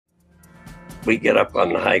we get up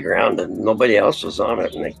on the high ground and nobody else was on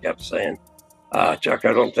it. And they kept saying, Chuck,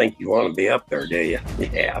 I don't think you want to be up there, do you?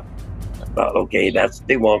 Yeah. I thought, okay,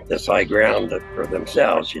 they want this high ground for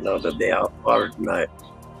themselves, to be out water tonight.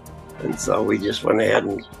 And so we just went ahead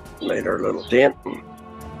and made our little tent and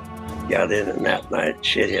got in, and that night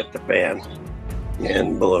shit hit the fan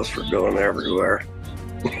and bullets were going everywhere.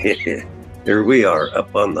 Here we are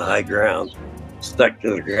up on the high ground, stuck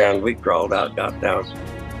to the ground. We crawled out, got down,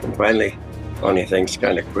 and finally, funny things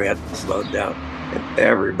kind of quit and slowed down. And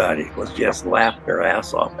everybody was just laughing their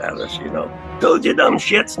ass off at us, Told you dumb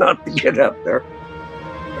shits not to get up there.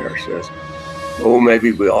 Bear says, oh,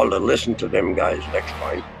 maybe we ought to listen to them guys next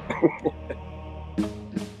time.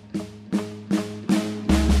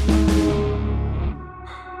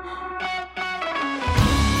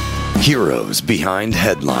 Heroes Behind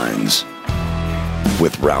Headlines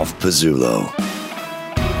with Ralph Pezzullo.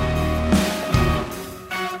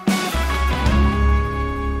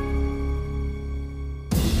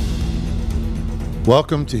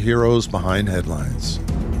 Welcome to Heroes Behind Headlines.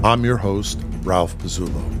 I'm your host, Ralph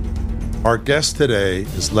Pezzullo. Our guest today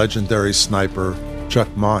is legendary sniper Chuck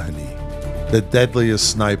Mawhinney, the deadliest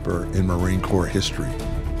sniper in Marine Corps history.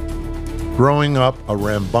 Growing up a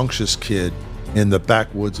rambunctious kid in the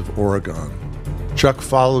backwoods of Oregon, Chuck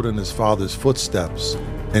followed in his father's footsteps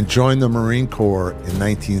and joined the Marine Corps in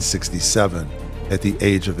 1967 at the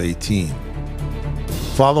age of 18.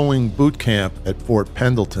 Following boot camp at Fort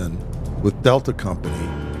Pendleton with Delta Company,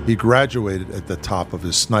 he graduated at the top of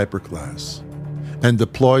his sniper class and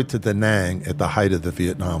deployed to Da Nang at the height of the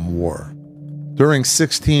Vietnam War. During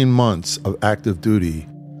 16 months of active duty,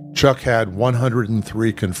 Chuck had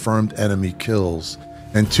 103 confirmed enemy kills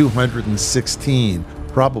and 216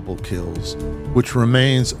 probable kills, which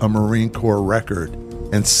remains a Marine Corps record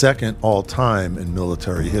and second all-time in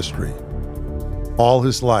military history. All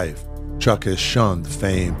his life, Chuck has shunned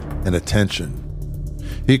fame and attention.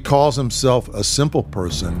 He calls himself a simple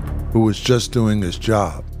person who was just doing his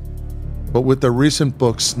job. But with the recent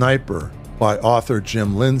book Sniper by author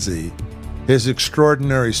Jim Lindsay, his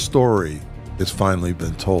extraordinary story has finally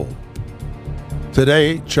been told.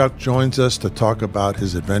 Today, Chuck joins us to talk about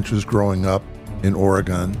his adventures growing up in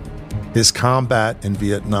Oregon, his combat in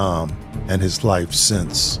Vietnam, and his life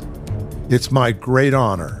since. It's my great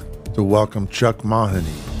honor to welcome Chuck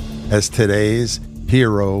Mawhinney as today's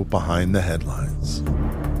hero behind the headlines.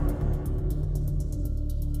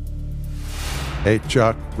 Hey,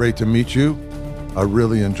 Chuck, great to meet you. I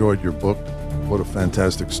really enjoyed your book. What a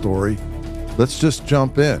fantastic story. Let's just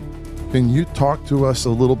jump in. Can you talk to us a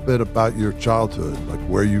little bit about your childhood, like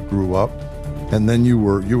where you grew up? And then you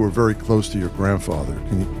were very close to your grandfather.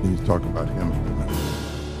 Can you talk about him for a minute?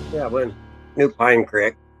 Yeah, when New Pine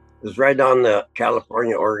Creek was right on the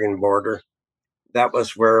California-Oregon border. That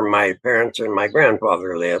was where my parents and my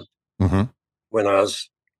grandfather lived when I was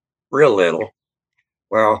real little.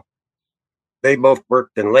 Well, they both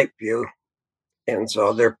worked in Lakeview, and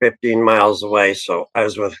so they're 15 miles away, so I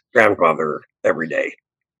was with grandfather every day.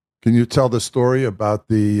 Can you tell the story about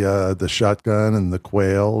the shotgun and the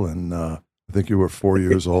quail? And I think you were 4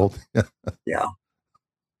 years old. Yeah.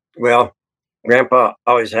 Well, Grandpa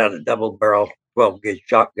always had a double barrel 12-gauge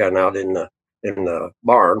shotgun out in the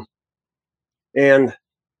barn, and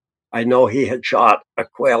I know he had shot a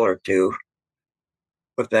quail or two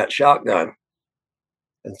with that shotgun.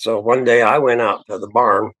 And so one day I went out to the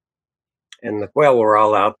barn, and the quail were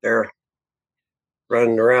all out there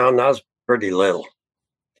running around. I was pretty little.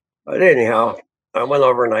 But anyhow, I went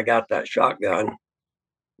over and I got that shotgun.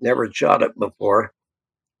 Never had shot it before.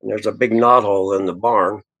 And there's a big knot hole in the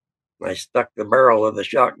barn. And I stuck the barrel of the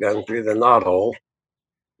shotgun through the knot hole.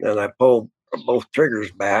 And I pulled both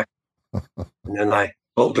triggers back. And then I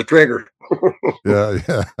pulled the trigger.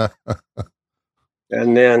 Yeah.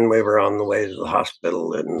 And then we were on the way to the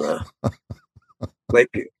hospital in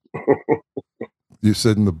Lakeview. You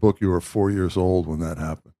said in the book you were 4 years old when that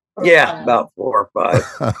happened. Yeah, about 4 or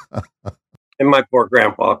 5. And my poor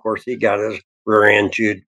grandpa, of course, he got his rear end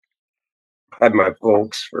chewed by my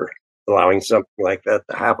folks for allowing something like that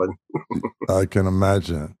to happen. I can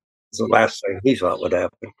imagine. It's the last thing he thought would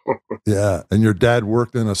happen. Yeah. And your dad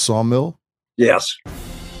worked in a sawmill? Yes.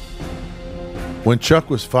 When Chuck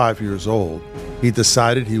was 5 years old, he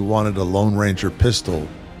decided he wanted a Lone Ranger pistol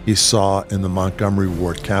he saw in the Montgomery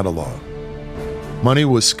Ward catalog. Money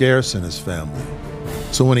was scarce in his family,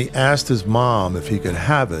 so when he asked his mom if he could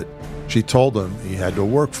have it, she told him he had to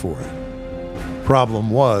work for it. Problem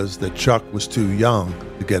was that Chuck was too young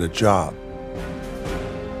to get a job.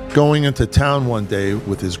 Going into town one day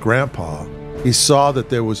with his grandpa, he saw that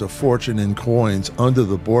there was a fortune in coins under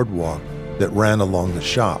the boardwalk that ran along the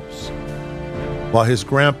shops. While his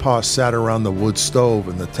grandpa sat around the wood stove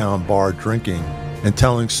in the town bar drinking and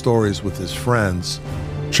telling stories with his friends,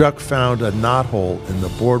 Chuck found a knothole in the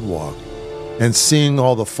boardwalk, and seeing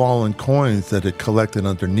all the fallen coins that had collected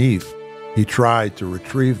underneath, he tried to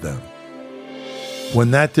retrieve them.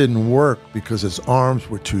 When that didn't work because his arms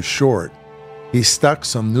were too short, he stuck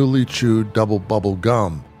some newly chewed double bubble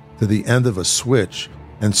gum to the end of a switch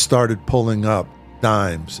and started pulling up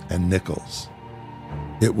dimes and nickels.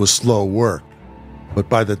 It was slow work, but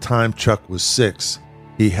by the time Chuck was 6,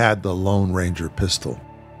 he had the Lone Ranger pistol.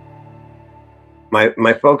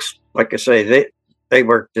 My folks, like I say, they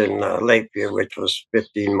worked in Lakeview, which was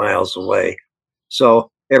 15 miles away. So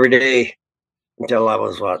every day until I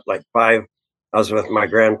was, 5, I was with my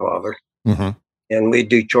grandfather. Mm-hmm. And we'd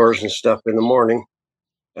do chores and stuff in the morning.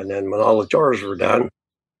 And then when all the chores were done,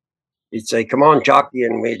 he'd say, "Come on, Chalky,"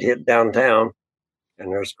 and we'd hit downtown.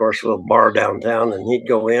 And there's, of course, a little bar downtown. And he'd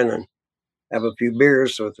go in and have a few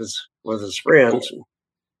beers with his friends. And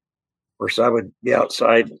of course, I would be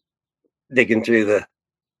outside digging through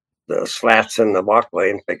the slats in the walkway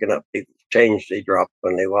and picking up the change they dropped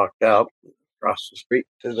when they walked out across the street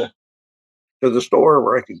to the store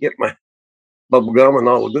where I could get my bubble gum and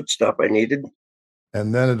all the good stuff I needed.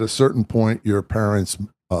 And then at a certain point, your parents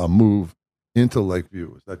moved into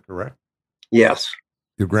Lakeview. Is that correct? Yes.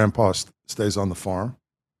 Your grandpa stays on the farm?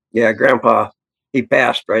 Yeah, Grandpa, he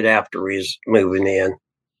passed right after we was moving in.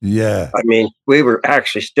 Yeah. I mean, we were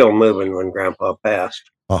actually still moving when Grandpa passed.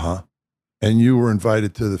 Uh-huh. And you were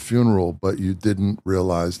invited to the funeral, but you didn't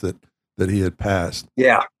realize that he had passed.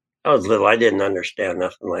 Yeah. I was little. I didn't understand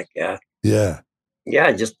nothing like that. Yeah.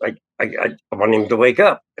 Yeah, I wanted him to wake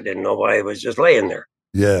up. I didn't know why he was just laying there.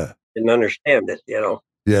 Yeah. Didn't understand it,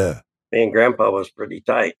 Yeah. Me and Grandpa was pretty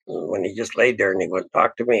tight. When he just laid there and he wouldn't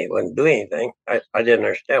talk to me, he wouldn't do anything, I didn't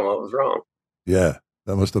understand what was wrong. Yeah.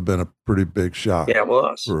 That must have been a pretty big shock. Yeah, it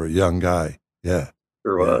was. For a young guy. Yeah.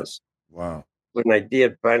 Sure was. Wow. When I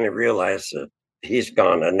did finally realize that he's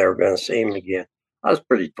gone, I'm never going to see him again, I was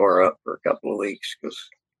pretty tore up for a couple of weeks because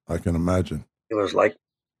I can imagine. it was like,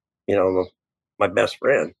 my best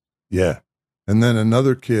friend. Yeah. And then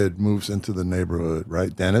another kid moves into the neighborhood,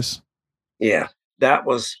 right? Dennis? Yeah. That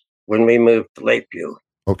was when we moved to Lakeview.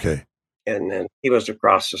 Okay. And then he was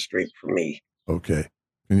across the street from me. Okay.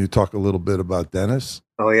 Can you talk a little bit about Dennis?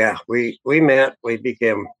 Oh, yeah. We met. We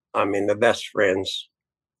became, the best friends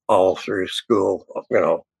all through school,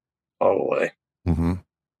 all the way. Mm-hmm.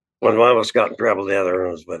 When one of us got in trouble, the other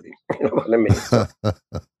one was with him. You know what I mean? So,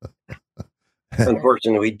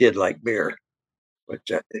 unfortunately, we did like beer, which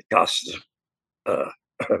it cost us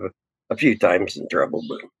a few times in trouble,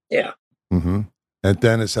 but yeah. Mm-hmm. And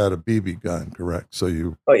Dennis had a BB gun, correct? So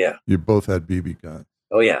you both had BB guns.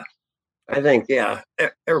 Oh, yeah. I think,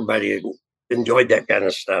 everybody enjoyed that kind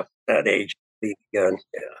of stuff, that age, BB gun,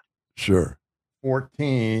 yeah. Sure.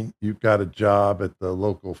 14, you got a job at the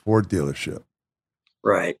local Ford dealership.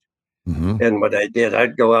 Right. Mm-hmm. And what I did,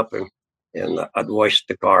 I'd go up and I'd wash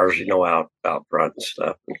the cars, out front and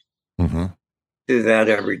stuff. And mm-hmm. do that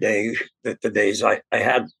every day. The days I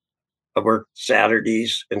worked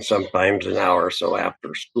Saturdays and sometimes an hour or so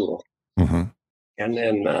after school. Mm-hmm. And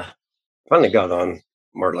then finally got on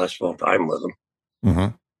more or less full time with them.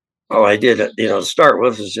 Mm-hmm. All I did, to start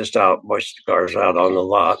with, is just wash the cars out on the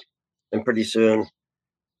lot. And pretty soon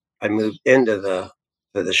I moved into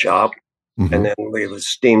the shop. Mm-hmm. And then we would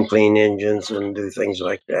steam clean engines and do things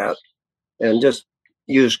like that. And just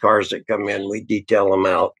used cars that come in, we detail them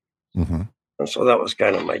out. Mm-hmm. And so that was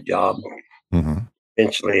kind of my job. Mm-hmm.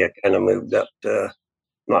 Eventually, I kind of moved up to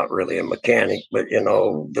not really a mechanic, but,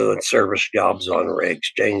 doing service jobs on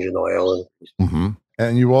rigs, changing oil. Mm-hmm.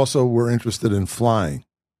 And you also were interested in flying.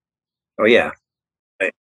 Oh, yeah.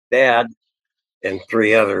 My dad and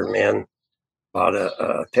 3 other men bought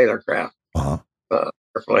a Taylorcraft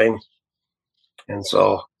airplane. And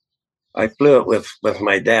so I flew it with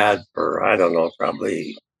my dad for, I don't know,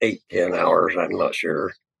 probably 8-10 hours. I'm not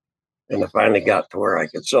sure. And I finally got to where I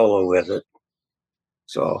could solo with it.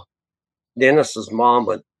 So Dennis's mom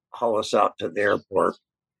would haul us out to the airport.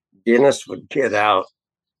 Dennis would get out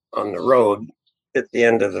on the road at the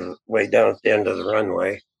end of the way down at the end of the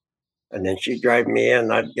runway. And then she'd drive me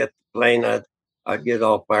in. I'd get the plane. I'd get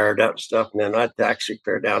all fired up and stuff. And then I'd taxi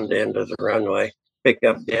clear down the end of the runway, pick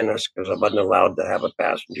up Dennis because I wasn't allowed to have a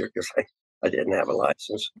passenger because I didn't have a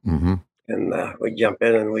license. Mm-hmm. And we'd jump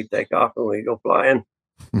in and we'd take off and we'd go flying.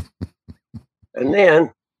 And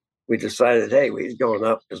then we decided, hey, we was going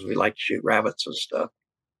up because we like to shoot rabbits and stuff.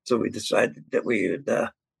 So we decided that we would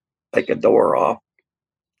take a door off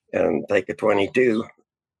and take a 22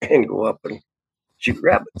 and go up and shoot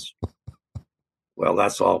rabbits. Well,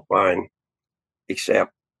 that's all fine.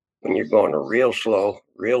 except when you're going real slow,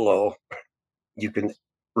 real low, you can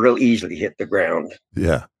real easily hit the ground.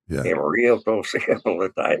 Yeah, yeah. Came real close a couple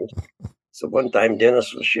of times. So one time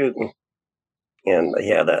Dennis was shooting, and he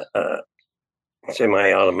had a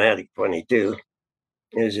semi-automatic 22.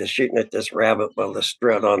 He was just shooting at this rabbit with the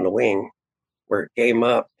strut on the wing, where it came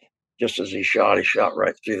up. Just as he shot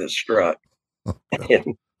right through the strut.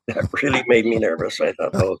 And that really made me nervous. I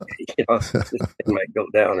thought, okay, this thing might go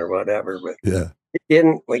down or whatever, but yeah, it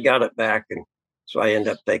didn't. We got it back, and so I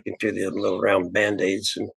ended up taking to the little round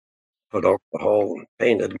Band-Aids and put over the hole and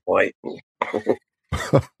painted them white. And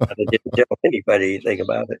I didn't tell anybody anything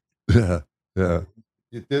about it. Yeah, yeah.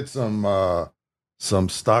 You did some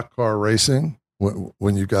stock car racing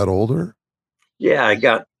when you got older? Yeah, I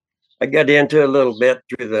got into a little bit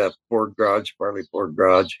through the Ford garage, Farley Ford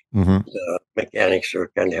garage. Mm-hmm. The mechanics were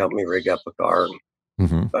kind of helped me rig up a car.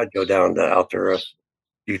 Mm-hmm. I'd go down to out there a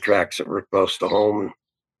few tracks that were close to home and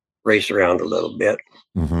race around a little bit.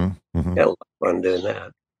 Mm-hmm. Mm-hmm. Had a lot of fun doing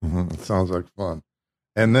that. Mm-hmm. It sounds like fun.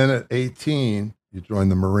 And then at 18, you joined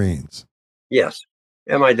the Marines. Yes.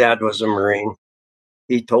 And my dad was a Marine.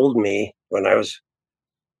 He told me when I was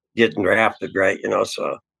getting drafted, right,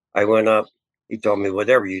 so I went up. He told me,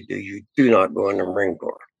 whatever you do not go in the Marine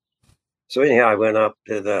Corps. So anyhow, I went up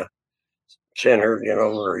to the center,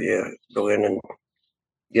 where you go in and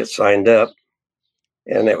get signed up.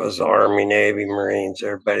 And it was Army, Navy, Marines,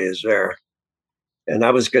 everybody was there. And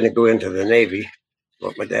I was going to go into the Navy,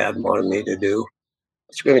 what my dad wanted me to do. I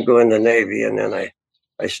was going to go in the Navy, and then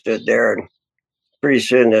I stood there, and pretty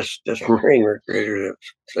soon this Marine recruiter that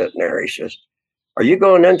was sitting there, he says, "Are you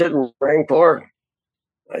going into the Marine Corps?"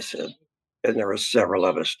 I said, and there were several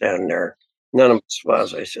of us standing there. None of us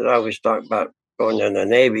was. I said, "I always talk about going in the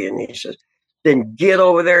Navy." And he says, "Then get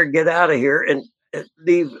over there, get out of here, and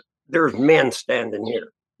leave. There's men standing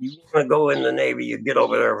here. You want to go in the Navy, you get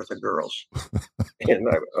over there with the girls." And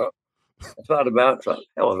I thought about it, thought,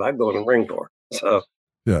 hell, I go in the Marine Corps. So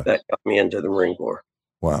that got me into the Marine Corps.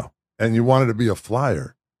 Wow. And you wanted to be a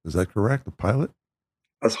flyer. Is that correct? A pilot?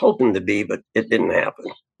 I was hoping to be, but it didn't happen.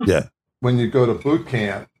 Yeah. When you go to boot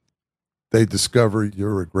camp, they discover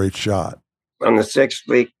you're a great shot. On the 6th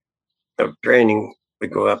week of training, we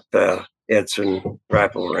go up to Edson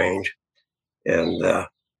Rifle Range, and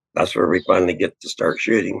that's where we finally get to start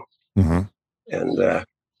shooting. Mm-hmm. And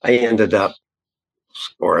I ended up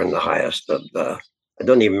scoring the highest of I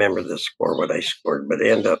don't even remember the score, what I scored, but I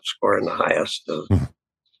ended up scoring the highest of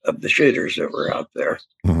the shooters that were out there.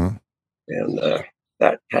 Mm-hmm. And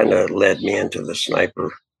that kind of led me into the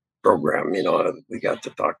sniper program. We got to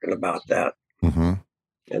talking about that. Mm-hmm.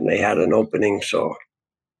 And they had an opening, so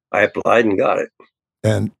I applied and got it.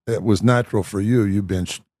 And it was natural for you. You've been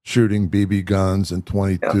shooting BB guns and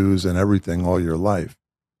 22s and everything all your life.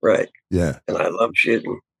 Right. Yeah. And I love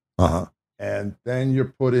shooting. Uh-huh. And then you're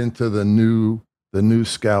put into the new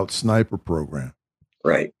Scout sniper program.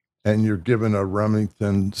 Right. And you're given a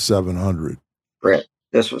Remington 700. Correct.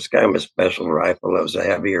 This was kind of a special rifle. It was a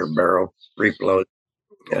heavier barrel, reload,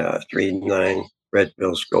 3.9 red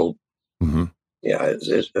pill scope. Mm-hmm. Yeah,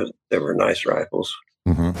 they were nice rifles.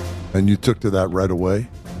 Mm-hmm. And you took to that right away?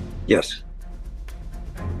 Yes.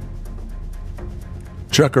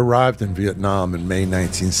 Chuck arrived in Vietnam in May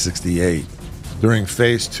 1968 during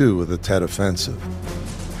Phase 2 of the Tet Offensive.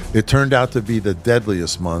 It turned out to be the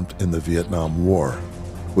deadliest month in the Vietnam War,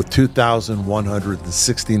 with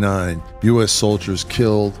 2,169 U.S. soldiers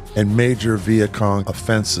killed and major Viet Cong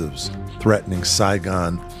offensives threatening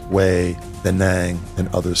Saigon, Hue, Da Nang, and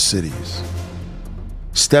other cities.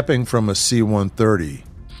 Stepping from a C-130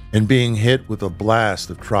 and being hit with a blast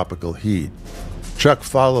of tropical heat, Chuck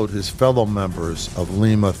followed his fellow members of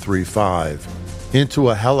Lima 3-5 into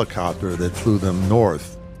a helicopter that flew them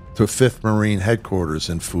north to 5th Marine Headquarters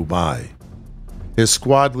in Phu Bai. His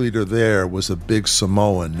squad leader there was a big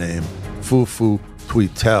Samoan named Fufu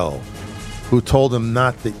Tuitel, who told him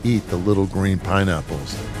not to eat the little green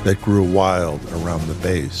pineapples that grew wild around the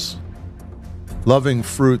base. Loving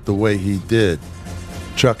fruit the way he did,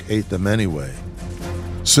 Chuck ate them anyway.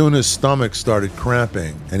 Soon his stomach started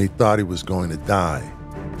cramping and he thought he was going to die.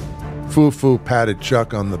 Fufu patted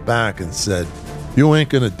Chuck on the back and said, "You ain't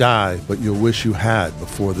gonna die, but you'll wish you had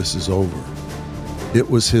before this is over." It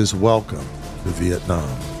was his welcome to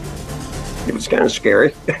Vietnam. It was kind of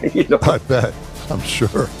scary, I bet. I'm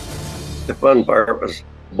sure. The fun part was,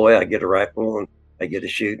 boy, I get a rifle and I get to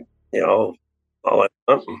shoot, all I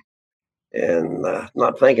want. And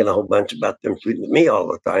not thinking a whole bunch about them shooting at me all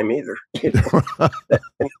the time either. It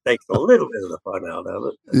takes a little bit of the fun out of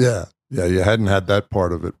it. Yeah. Yeah, you hadn't had that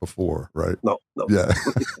part of it before, right? No. Yeah.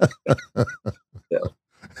 Yeah.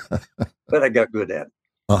 but I got good at it.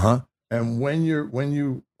 Uh-huh. And when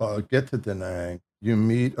you get to Da Nang, you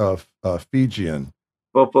meet a Fijian.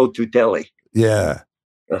 Popo Tuteli. Yeah.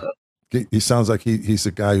 Uh-huh. He sounds like he's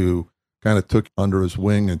a guy who kind of took under his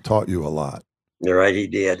wing and taught you a lot. You're right, he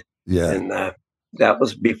did. Yeah. And that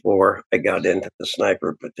was before I got into the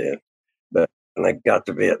sniper platoon. But when I got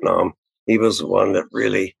to Vietnam, he was the one that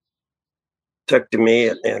really took to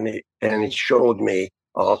me, and he showed me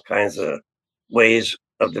all kinds of ways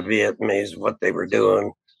of the Vietnamese, what they were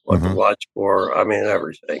doing, what to watch for. I mean,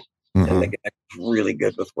 everything. And the guy was really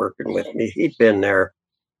good with working with me. He'd been there.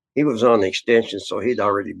 He was on the extension, so he'd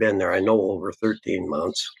already been there, I know, over 13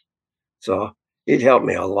 months. So he'd helped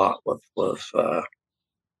me a lot with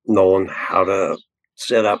knowing how to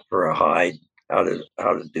set up for a hide, how to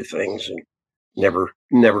do things, and never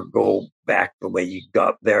go back the way you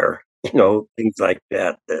got there. Things like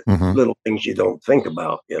that. Little things you don't think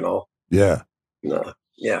about. Yeah. No,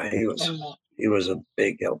 yeah, he was a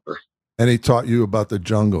big helper. And he taught you about the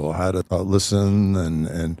jungle, how to listen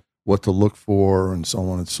and what to look for, and so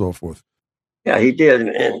on and so forth. Yeah, he did,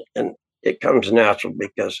 and it comes natural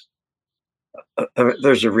because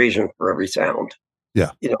there's a reason for every sound.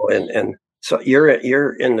 Yeah. And so you're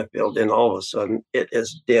in the field, and all of a sudden it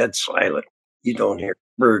is dead silent. You don't hear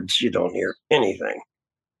birds, you don't hear anything.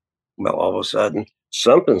 Well, all of a sudden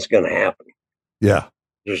something's going to happen. Yeah.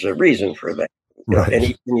 There's a reason for that. Right. And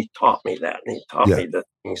he taught me that, and he taught me the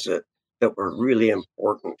things that were really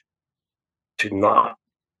important to not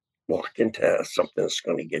walk into something that's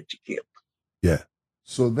going to get you killed. Yeah.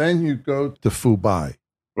 So then you go to Phu Bai.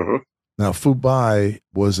 Mm-hmm. Now, Phu Bai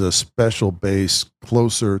was a special base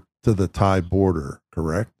closer to the Thai border,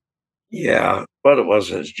 correct? Yeah, what it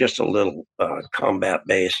was is just a little combat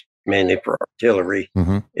base, mainly for artillery,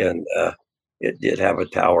 and it did have a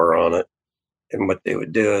tower on it. And what they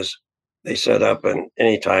would do is they set up, and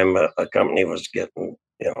anytime a company was getting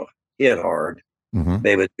hit hard,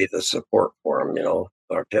 they would be the support for them,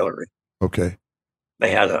 artillery. Okay.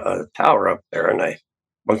 They had a tower up there, and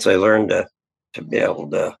once I learned to be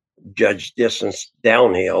able to judge distance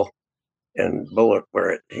downhill and bullet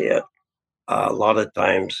where it hit, a lot of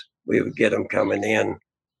times we would get them coming in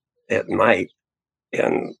at night,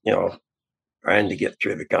 and trying to get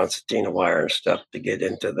through the concertina wire and stuff to get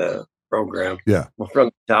into the program. Yeah. Well, from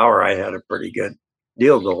the tower, I had a pretty good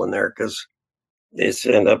deal going there because they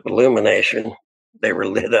sent up illumination. They were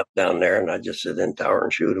lit up down there, and I just sit in the tower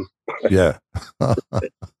and shoot them. Yeah.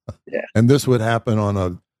 Yeah. And this would happen on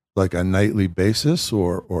a nightly basis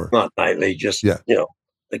or not nightly, just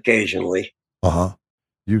occasionally.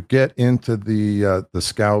 You get into the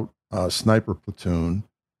scout sniper platoon,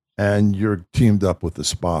 and you're teamed up with the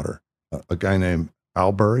spotter, a guy named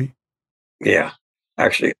Albury. Yeah,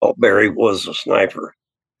 actually, Albury was a sniper.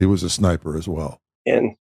 He was a sniper as well,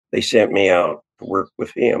 and they sent me out to work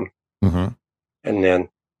with him. And then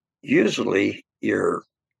usually you're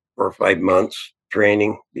 4 or 5 months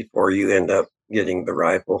training before you end up getting the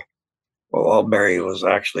rifle. Well, Albury was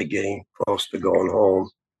actually getting close to going home,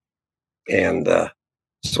 and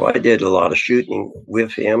so I did a lot of shooting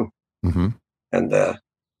with him. And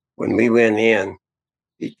when we went in,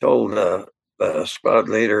 he told the squad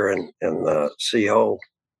leader and the CO,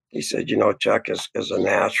 he said, Chuck is a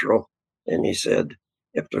natural. And he said,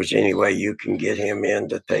 if there's any way you can get him in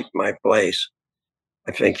to take my place,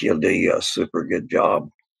 I think he'll do a super good job.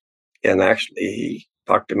 And actually, he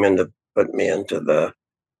talked him into putting me into the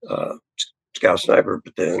Scout Sniper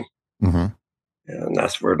Platoon. And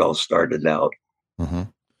that's where it all started out.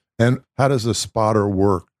 And how does a spotter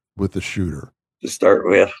work with the shooter? To start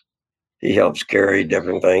with, he helps carry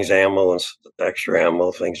different things, ammo and extra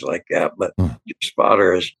ammo, things like that. But your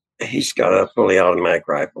spotter he's got a fully automatic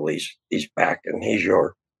rifle. He's back, and he's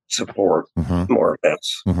your support, more or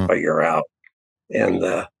less, while you're out. And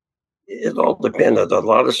it all depended. A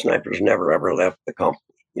lot of snipers never ever left the company.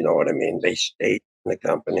 You know what I mean? They stayed in the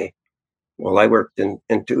company. Well, I worked in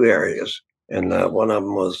 2 areas, and one of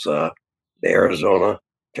them was the Arizona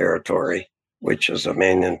territory, which is a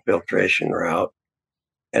main infiltration route.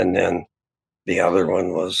 And then the other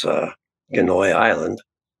one was Ganoi Island.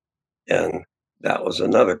 And that was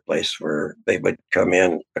another place where they would come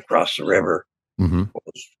in across the river.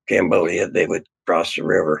 Cambodia, they would cross the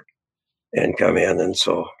river and come in. And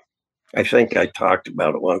so I think I talked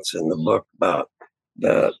about it once in the book about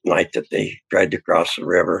the night that they tried to cross the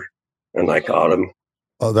river and I caught them.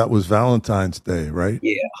 Oh, that was Valentine's Day, right?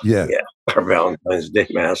 Yeah. Our Valentine's Day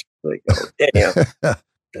massacre. Like, yeah,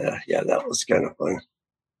 that was kind of fun.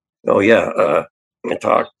 Oh yeah, I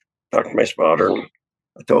talked to my spotter, and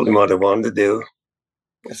I told him what I wanted to do.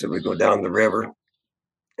 I said we go down the river.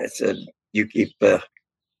 I said you keep the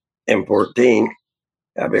M14,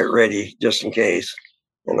 have it ready just in case.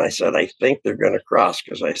 And I said, I think they're going to cross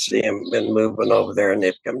because I see them been moving over there and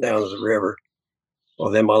they've come down to the river.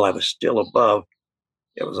 Well, then while I was still above,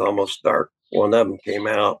 it was almost dark. One of them came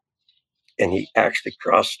out and he actually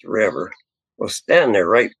crossed the river. Was standing there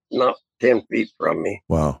right not 10 feet from me.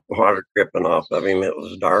 Wow. Water dripping off of him. It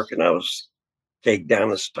was dark and I was taken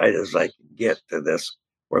down as tight as I could get to this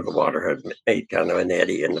where the water had made kind of an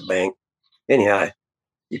eddy in the bank. Anyhow,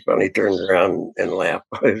 he finally turned around and laughed.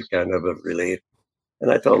 It was kind of a relief.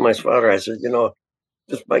 And I told my father, I said,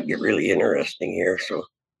 this might get really interesting here. So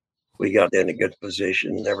we got in a good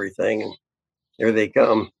position and everything. And here they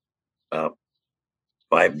come, 5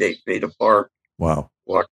 to 8 feet apart. Wow.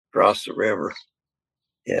 Walked across the river.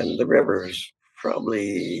 And the river is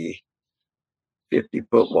probably 50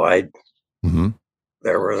 foot wide. Mm-hmm.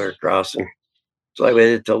 There where they're crossing. So I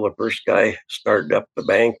waited till the first guy started up the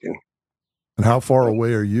bank. And how far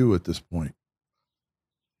away are you at this point?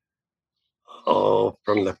 Oh,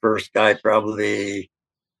 from the first guy, probably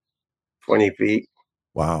 20 feet.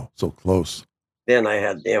 Wow, so close. Then I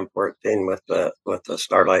had the M14 with the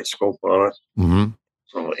starlight scope on it. Mm-hmm.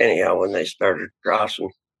 So anyhow, when they started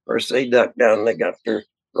crossing, first they ducked down, they got their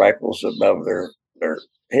rifles above their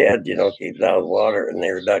head, keep it out of the water, and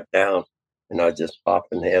they were ducked down. And I was just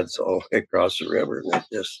popping heads all across the river, and it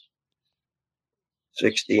just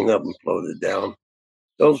 16 of them floated down.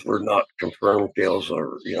 Those were not confirmed kills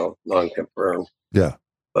or, non-confirmed. Yeah.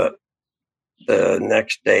 But the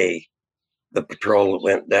next day, the patrol that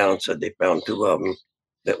went down said they found 2 of them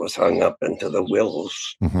that was hung up into the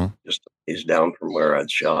willows, just a ways down from where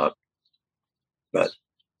I'd shot. But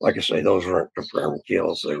like I say, those weren't confirmed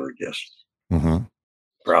kills. They were just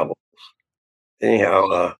probables.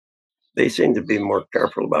 Anyhow, they seemed to be more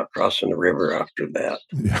careful about crossing the river after that.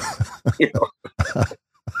 Yeah.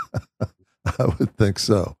 I would think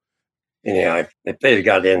so. Anyhow, if they'd have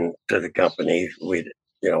got into the company, we'd,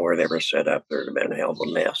 where they were set up, there'd have been a hell of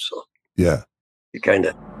a mess. So yeah, they kind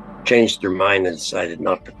of changed their mind and decided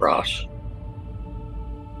not to cross.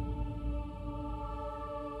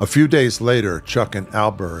 A few days later, Chuck and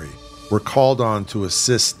Albury were called on to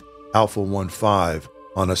assist Alpha 15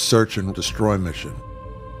 on a search and destroy mission.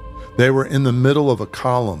 They were in the middle of a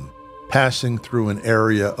column, passing through an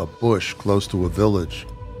area of bush close to a village,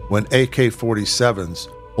 when AK-47s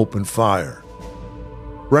opened fire.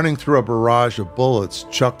 Running through a barrage of bullets,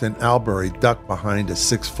 Chuck and Albury ducked behind a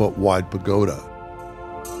 6-foot wide pagoda.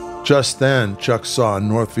 Just then, Chuck saw a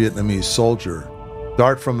North Vietnamese soldier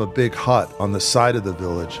dart from a big hut on the side of the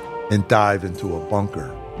village and dive into a bunker.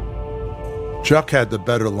 Chuck had the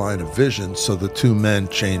better line of vision, so the 2 men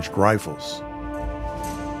changed rifles.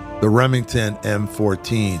 The Remington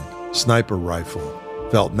M14 sniper rifle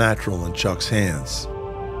felt natural in Chuck's hands.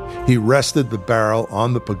 He rested the barrel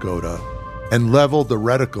on the pagoda and leveled the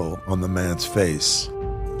reticle on the man's face.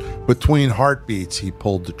 Between heartbeats, he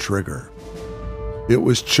pulled the trigger. It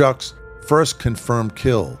was Chuck's first confirmed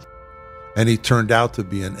kill, and he turned out to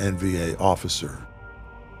be an NVA officer.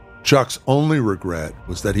 Chuck's only regret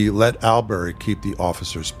was that he let Albury keep the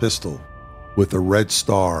officer's pistol with a red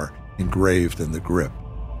star engraved in the grip.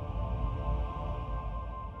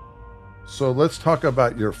 So let's talk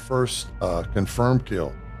about your first confirmed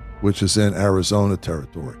kill, which is in Arizona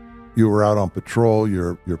territory. You were out on patrol,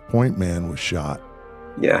 your point man was shot.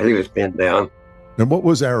 Yeah, he was pinned down. And what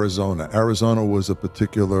was Arizona? Arizona was a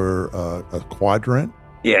particular a quadrant?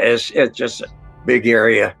 Yeah, it's just a big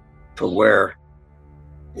area to where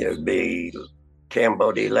it'd be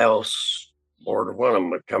Cambodia, Laos, border. One of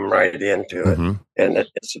them would come right into it. And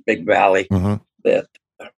it's a big valley that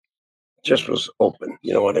just was open.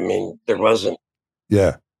 You know what I mean? There wasn't.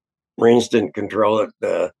 Yeah. Marines didn't control it.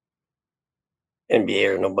 The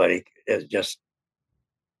NBA or nobody. It's just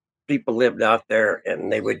people lived out there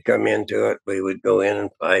and they would come into it. We would go in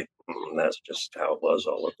and fight. And that's just how it was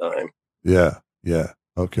all the time. Yeah. Yeah.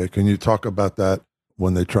 Okay. Can you talk about that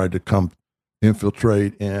when they tried to come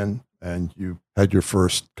infiltrate in and you had your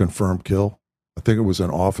first confirmed kill? I think it was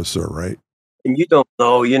an officer, right? And you don't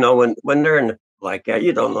know, when they're in like that,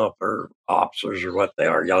 you don't know if they're officers or what they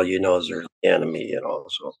are. All you know is they're the enemy,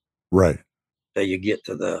 so. Right. Till you get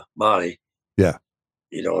to the body. Yeah.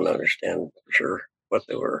 You don't understand for sure what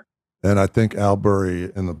they were. And I think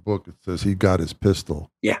Albury in the book, it says he got his pistol.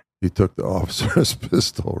 Yeah. He took the officer's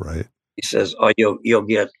pistol, right? He says, "Oh, you'll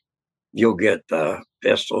get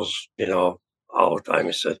pistols, all the time."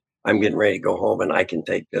 He said, "I'm getting ready to go home, and I can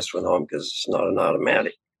take this one home because it's not an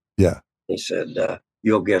automatic." Yeah. He said,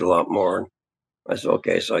 "You'll get a lot more." And I said,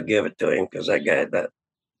 "Okay," so I give it to him because that guy, that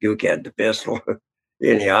Duke, had the pistol.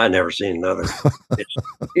 Anyhow, I never seen another pistol.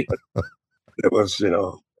 It was,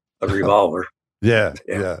 a revolver. Yeah.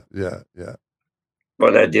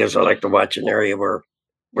 What I do is I like to watch an area where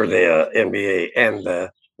the NBA and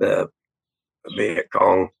the Viet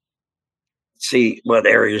Cong, see what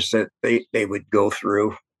areas that they would go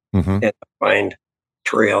through and find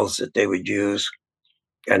trails that they would use.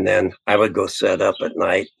 And then I would go set up at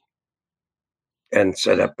night and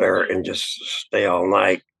sit up there and just stay all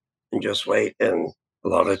night and just wait. And a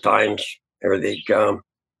lot of times there they'd come.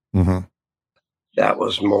 That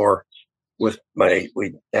was more with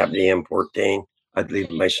we'd have the M14. I'd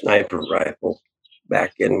leave my sniper rifle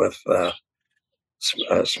back in with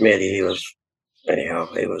Smitty. He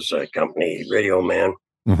was a company radio man.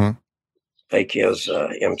 Take his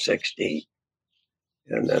M60,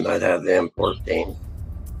 and then I'd have the M14.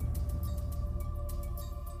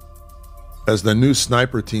 As the new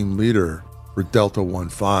sniper team leader for Delta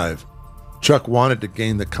 15, Chuck wanted to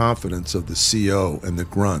gain the confidence of the CO and the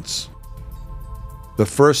grunts. The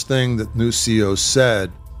first thing that new CO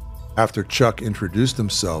said after Chuck introduced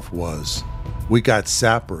himself was, "We got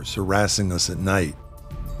sappers harassing us at night.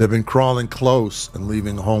 They've been crawling close and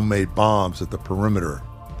leaving homemade bombs at the perimeter.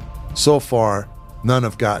 So far, none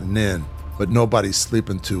have gotten in, but nobody's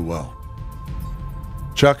sleeping too well."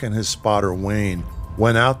 Chuck and his spotter Wayne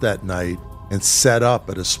went out that night and set up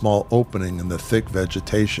at a small opening in the thick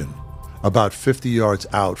vegetation, about 50 yards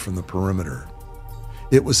out from the perimeter.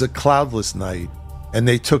 It was a cloudless night, and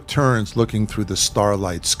they took turns looking through the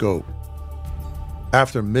starlight scope.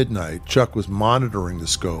 After midnight, Chuck was monitoring the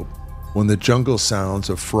scope when the jungle sounds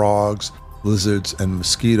of frogs, lizards, and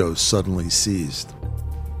mosquitoes suddenly ceased.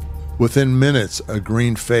 Within minutes, a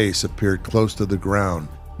green face appeared close to the ground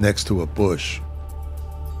next to a bush.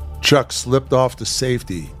 Chuck slipped off to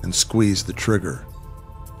safety and squeezed the trigger,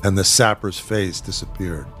 and the sapper's face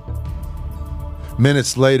disappeared.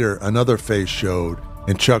 Minutes later, another face showed,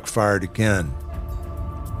 and Chuck fired again.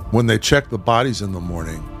 When they checked the bodies in the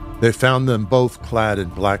morning, they found them both clad in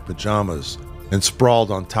black pajamas and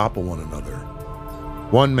sprawled on top of one another.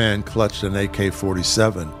 One man clutched an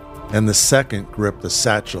AK-47, and the second gripped a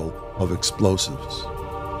satchel of explosives.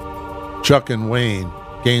 Chuck and Wayne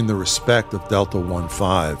gained the respect of Delta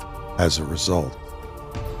 15 as a result.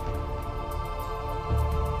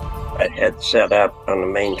 I had set up on the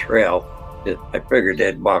main trail. I figured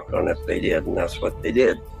they'd walk on if they did, and that's what they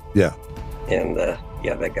did. Yeah. And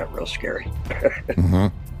that got real scary.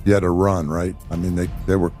 You had to run, right? I mean,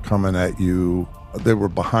 they were coming at you. They were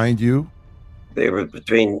behind you? They were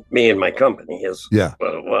between me and my company, is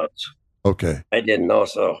what it was. Okay. I didn't know,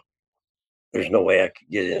 so there's no way I could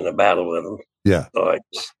get in a battle with them. Yeah. So I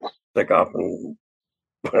just took off and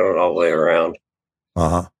went all the way around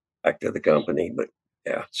back to the company. But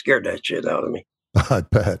yeah, scared that shit out of me. I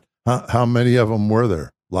bet. How many of them were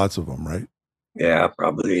there? Lots of them, right? Yeah,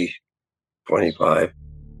 probably 25.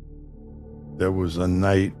 There was a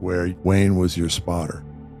night where Wayne was your spotter.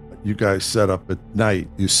 You guys set up at night.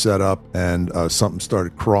 You set up and something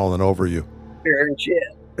started crawling over you. Scaring shit.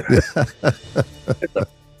 It's a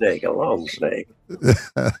snake, a long snake.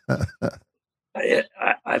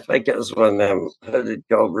 I think it was one of them hooded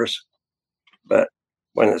cobras. But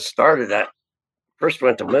when it started, I first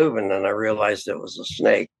went to move, and then I realized it was a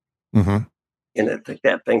snake. And it took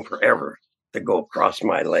that thing forever to go across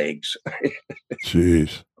my legs.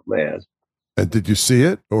 Jeez. Man. And did you see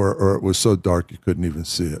it, or it was so dark you couldn't even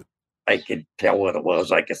see it? I could tell what it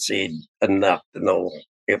was. I could see enough to know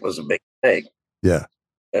it was a big snake. Yeah.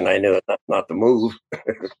 And I knew enough not to move.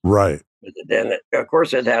 Right. But then, of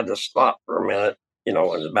course, it had to stop for a minute, when it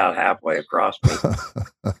was about halfway across me.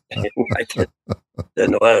 I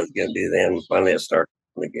didn't know what I was going to do then. Finally, it started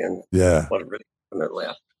again. Yeah. Whatever it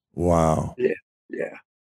left. Wow. Yeah.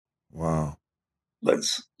 Wow. But,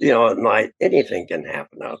 at night, anything can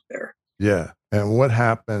happen out there. Yeah. And what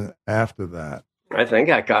happened after that? I think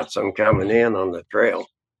I caught some coming in on the trail.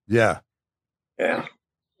 Yeah. Yeah.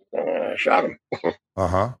 I shot him.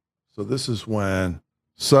 So this is when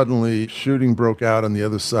suddenly shooting broke out on the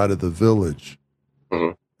other side of the village.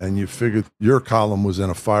 And you figured your column was in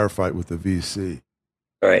a firefight with the VC.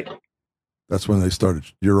 Right. That's when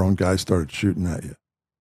your own guy started shooting at you.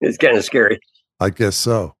 It's kind of scary. I guess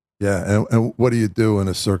so. Yeah. And what do you do in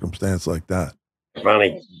a circumstance like that? I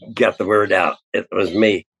finally got the word out. It was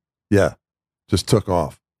me. Yeah. Just took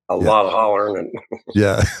off. A lot of hollering. And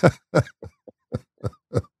yeah.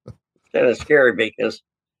 kind of scary because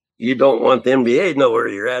you don't want the NBA to know where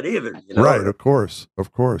you're at either. Right. Of course.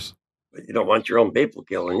 But you don't want your own people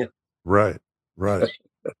killing you. Right.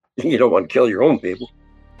 You don't want to kill your own people.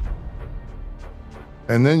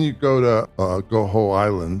 And then you go to Goho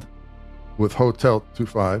Island with Hotel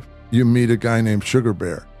 25. You meet a guy named Sugar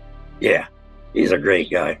Bear. Yeah, he's a great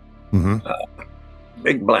guy.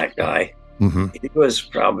 Big black guy. He was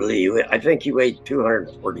probably, I think he weighed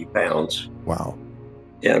 240 pounds. Wow.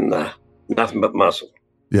 And nothing but muscle.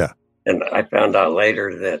 Yeah. And I found out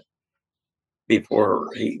later that before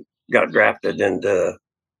he got drafted into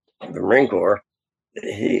the Marine Corps,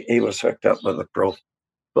 he was hooked up with a pro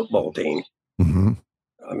football team.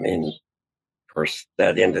 I mean, of course,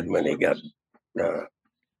 that ended when he got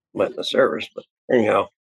went in the service. But anyhow,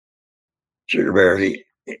 Sugar Bear, he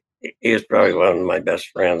is probably one of my best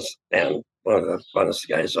friends and one of the funnest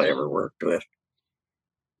guys I ever worked with.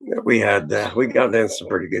 We got in some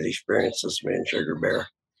pretty good experiences, me and Sugar Bear.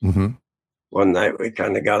 One night we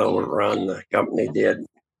kind of got overrun, the company did.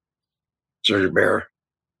 Sugar Bear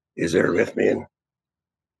is there with me, and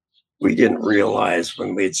we didn't realize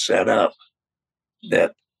when we'd set up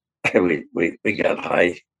that we got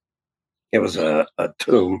high. It was a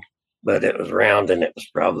tomb, but it was round and it was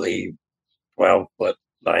probably 12-foot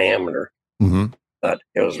diameter. But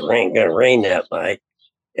it was going to rain that night,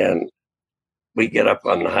 and we get up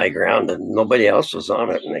on the high ground and nobody else was on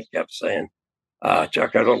it, and they kept saying,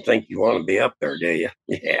 Chuck, I don't think you want to be up there, do you?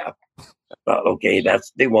 Yeah. I thought, okay,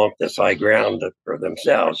 they want this high ground for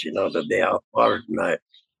themselves, to be out water tonight.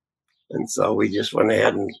 And so we just went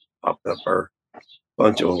ahead and popped up our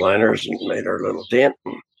bunch of liners and made our little tent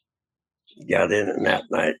and got in, and that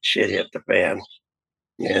night shit hit the fan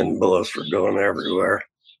and bullets were going everywhere.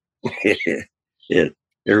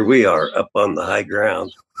 Here we are up on the high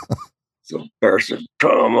ground. So Bear said,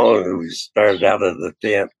 come on, and we started out of the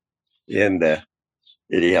tent, and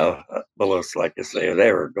anyhow, bullets, like I say,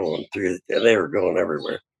 they were going through the tent. They were going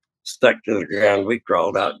everywhere. Stuck to the ground. We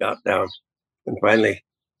crawled out, got down, and finally,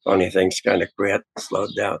 funny things kind of quit,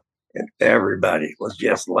 slowed down, and everybody was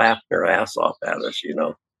just laughing their ass off at us,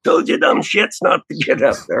 Told you dumb shits not to get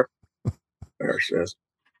up there. Bear says,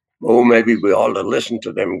 oh, maybe we ought to listen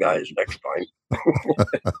to them guys next time.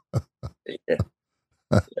 Yeah.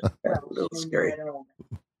 A little scary.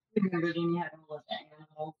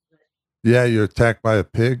 Yeah, you're attacked by a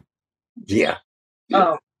pig? Yeah.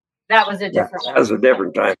 Oh, that was a different one. That was a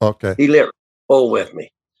different time. Okay. He lived with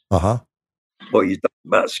me. Well, you talk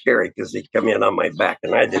about scary, because he'd come in on my back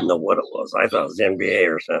and I didn't know what it was. I thought it was NBA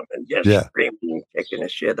or something. Just screaming and kicking the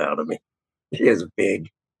shit out of me. He was big.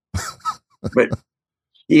 But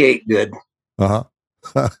he ate good.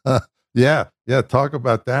 Yeah. Talk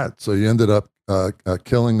about that. So you ended up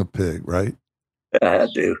killing a pig, right? I had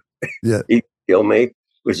to. Yeah. He killed me.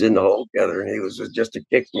 Was in the hole together, and he was just a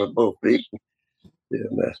kick with both feet.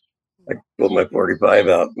 And I pulled my 45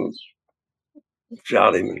 out and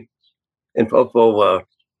shot him. And Popo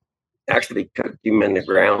actually cut him in the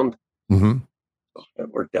ground. So that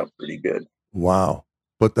worked out pretty good. Wow.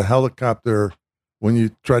 But the helicopter, when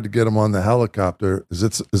you tried to get him on the helicopter, is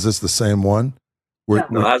this the same one?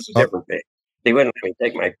 No, that's a different pig. They wouldn't let me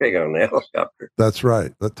take my pig on the helicopter. That's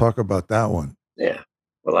right. Let's talk about that one. Yeah.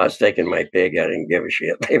 Well, I was taking my pig. I didn't give a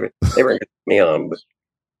shit. They were getting me on, but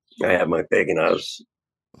I had my pig and I was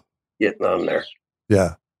getting on there.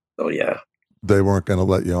 Yeah. So yeah. They weren't going to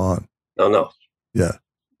let you on. No. Yeah.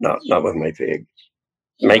 Not with my pig.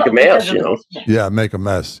 Make a mess, Yeah, make a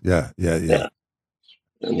mess. Yeah.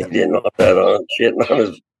 And he didn't want that on shitting on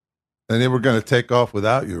his. And they were going to take off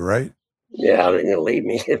without you, right? Yeah, they're going to leave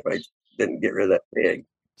me if I didn't get rid of that pig.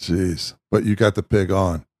 Jeez. But you got the pig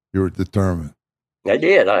on. You were determined. I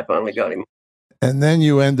did. I finally got him. And then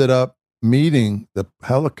you ended up meeting the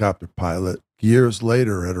helicopter pilot years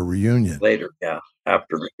later at a reunion. Later, yeah.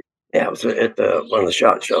 It was at one of the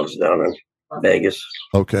SHOT shows down in Vegas.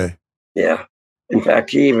 Okay. Yeah. In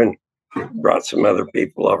fact, he even brought some other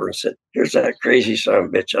people over and said, here's that crazy son of a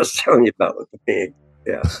bitch I was telling you about with the pig.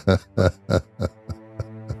 Yeah.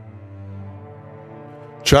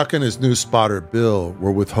 Chuck and his new spotter, Bill,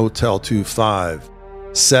 were with Hotel 25,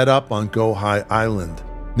 set up on Go High Island,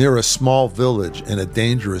 near a small village in a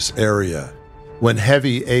dangerous area, when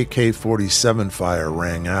heavy AK-47 fire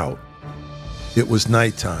rang out. It was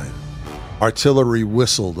nighttime. Artillery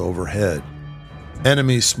whistled overhead.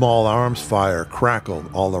 Enemy small arms fire crackled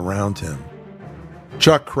all around him.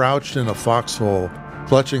 Chuck crouched in a foxhole,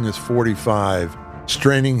 clutching his .45,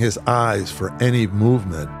 straining his eyes for any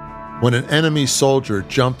movement, when an enemy soldier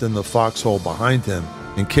jumped in the foxhole behind him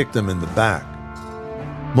and kicked him in the back.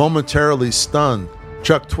 Momentarily stunned,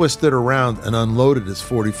 Chuck twisted around and unloaded his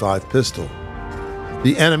 .45 pistol.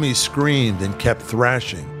 The enemy screamed and kept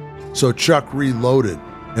thrashing, so Chuck reloaded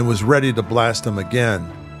and was ready to blast him again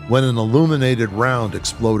when an illuminated round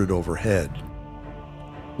exploded overhead.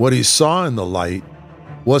 What he saw in the light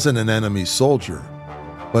wasn't an enemy soldier,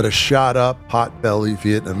 but a shot-up, pot-bellied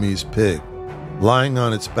Vietnamese pig, lying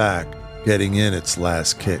on its back, getting in its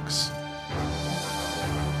last kicks.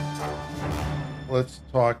 Let's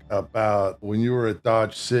talk about when you were at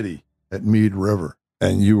Dodge City at Mead River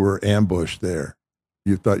and you were ambushed there.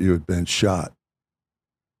 You thought you had been shot.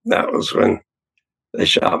 That was when they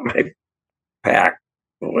shot my pack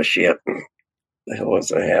full of shit. And the hell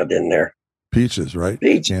was I had in there? Peaches, right?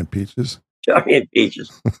 Peaches. Canned peaches. Shot me in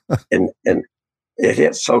peaches. and it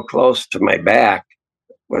hit so close to my back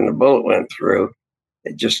when the bullet went through,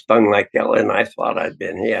 it just stung like hell, and I thought I'd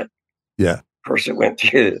been hit. Yeah. Of course, it went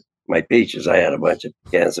through my peaches. I had a bunch of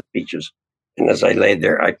cans of peaches. And as I laid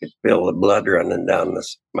there, I could feel the blood running down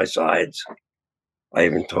my sides. I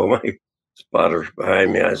even told my spotter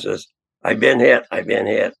behind me, I says, I've been hit.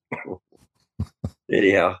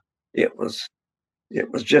 Anyhow, it was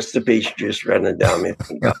just the peach juice running down me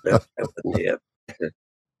and got that and hit.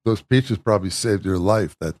 Those peaches probably saved your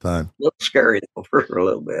life that time. A little scary for a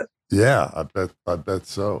little bit. Yeah, I bet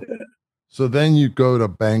so. Yeah. So then you go to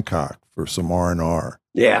Bangkok for some R&R.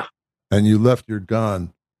 Yeah. And you left your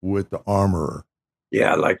gun with the armorer.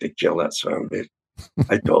 Yeah, I'd like to kill that son of a bitch.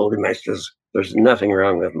 I told him, I says, there's nothing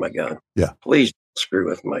wrong with my gun. Yeah. Please don't screw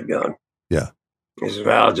with my gun. Yeah. He said,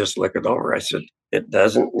 well, I'll just look it over. I said, it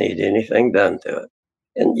doesn't need anything done to it.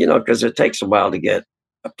 And, because it takes a while to get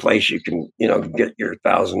a place you can, get your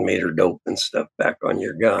 1,000-meter dope and stuff back on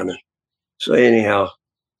your gun. So anyhow,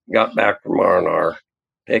 got back from R&R,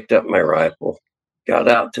 picked up my rifle, got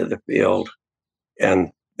out to the field,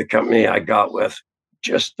 and the company I got with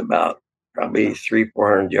just about probably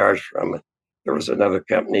 300-400 yards from it, there was another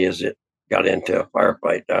company as it got into a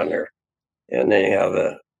firefight down there. And anyhow,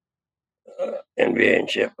 the NVA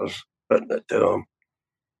ship was putting it to them.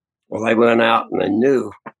 Well, I went out and I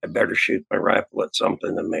knew I better shoot my rifle at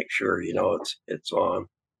something to make sure, it's on.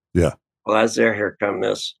 Yeah. Well, I was there, here come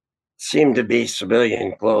this, seemed to be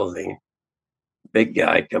civilian clothing. Big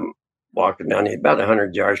guy come walking down, he's about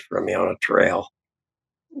 100 yards from me on a trail,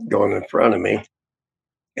 going in front of me.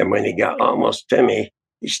 And when he got almost to me,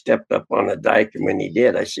 he stepped up on a dike. And when he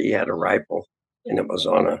did, I see he had a rifle and it was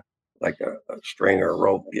on a string or a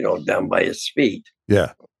rope, down by his feet.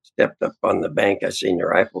 Yeah. Stepped up on the bank. I seen the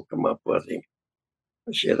rifle come up with him.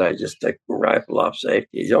 Shit, I just took the rifle off safety.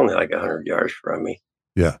 He's only like 100 yards from me.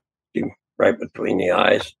 Yeah. Right between the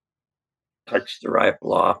eyes. Touched the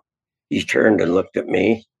rifle off. He turned and looked at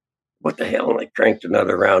me. What the hell? And I cranked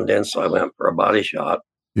another round in, so I went for a body shot.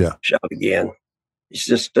 Yeah. Shot again. He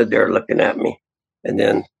just stood there looking at me. And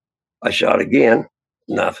then I shot again.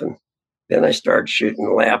 Nothing. Then I started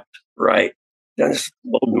shooting left, right. Then I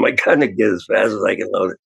loaded my gun again as fast as I could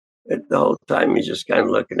load it. And the whole time he's just kind of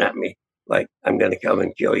looking at me like, I'm going to come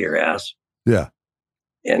and kill your ass. Yeah.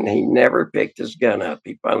 And he never picked his gun up.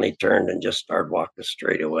 He finally turned and just started walking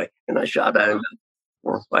straight away. And I shot at him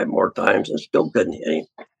 4 or 5 more times and still couldn't hit him.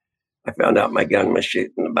 I found out my gun was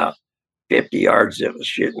shooting about 50 yards. It was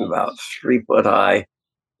shooting about 3 foot high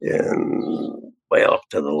and way off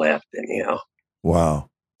to the left anyhow. Wow.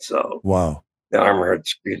 So wow. The armor had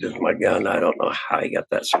screwed with my gun. I don't know how he got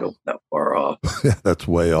that scope that far off. That's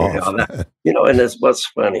way off. And it's what's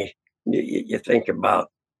funny. You think about,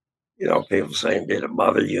 people saying, did it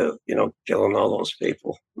bother you, killing all those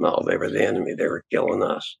people? No, they were the enemy. They were killing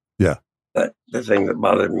us. Yeah. But the thing that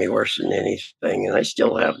bothered me worse than anything, and I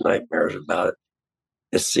still have nightmares about it,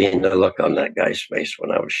 is seeing the look on that guy's face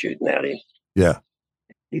when I was shooting at him. Yeah.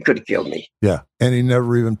 He could have killed me. Yeah. And he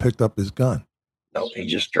never even picked up his gun. No, he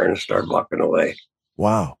just turned and started walking away.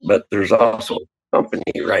 Wow. But there's also company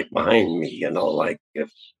right behind me,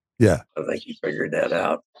 if yeah. I think he figured that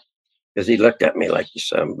out. Because he looked at me like, you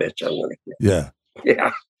son of a bitch, I'm gonna kill you. Yeah.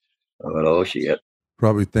 Yeah. I went, oh shit.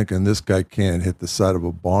 Probably thinking this guy can't hit the side of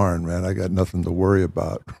a barn, man. I got nothing to worry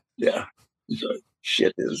about. Yeah. So,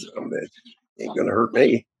 shit is ain't gonna hurt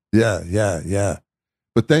me. Yeah.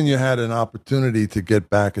 But then you had an opportunity to get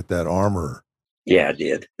back at that armorer. Yeah, I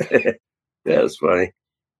did. That's funny. I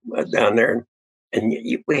went down there and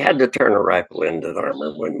we had to turn a rifle into the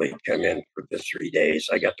armor when we come in for the 3 days.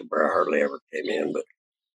 I got to where I hardly ever came in, but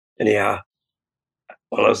anyhow,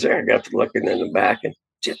 while I was there, I got to looking in the back and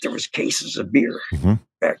just there was cases of beer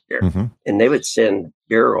back there. Mm-hmm. And they would send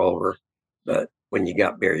beer over, but when you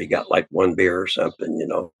got beer, you got like 1 beer or something,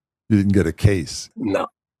 You didn't get a case. No.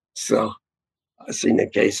 So I seen the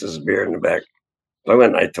cases of beer in the back. So I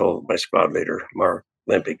went and I told my squad leader, Mark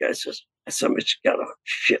Olympic, I says, somebody's got a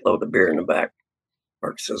shitload of beer in the back.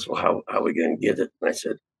 Mark says, well, how are we going to get it? And I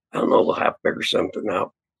said, I don't know, we'll have to figure something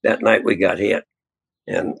out. That night we got hit.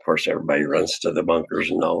 And of course, everybody runs to the bunkers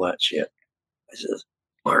and all that shit. I says,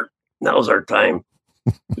 Mark, now's our time.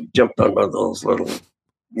 We jumped on one of those little,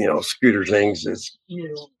 scooter things.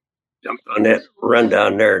 Jumped on it, run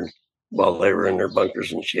down there and while they were in their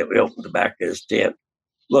bunkers and shit, we opened the back of his tent,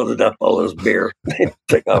 loaded up all his beer,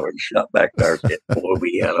 took off and shot back to our tent. Well,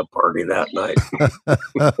 we had a party that night.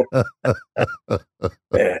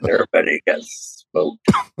 And everybody got smoked.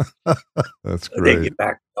 That's They great. get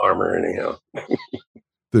back to armor anyhow.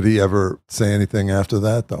 Did he ever say anything after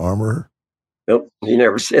that, the armorer? Nope, he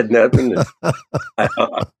never said nothing. I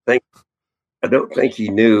don't think he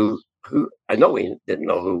knew who. I know he didn't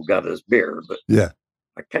know who got his beer, but Yeah.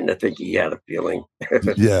 I kind of think he had a feeling.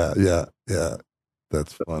 Yeah.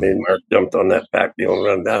 That's Me funny. and Mark jumped on that pack mule and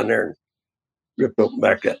run down there and ripped open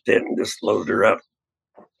back that tent and just loaded her up.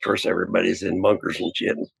 Of course, everybody's in bunkers and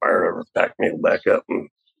shit, and fire our pack mule back up and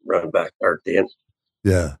run back to our tent.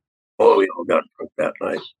 Yeah. Oh, we all got drunk that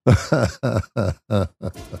night.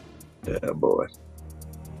 Yeah, boy.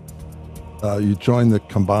 You joined the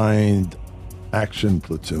Combined Action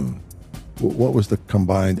Platoon. What was the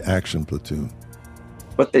Combined Action Platoon?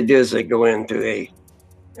 What they do is they go into a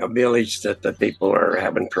village that the people are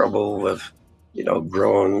having trouble with,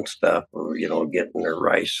 growing stuff or, getting their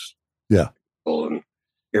rice. Yeah. And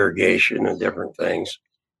irrigation and different things.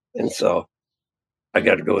 And so I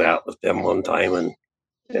got to go out with them one time and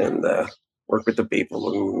work with the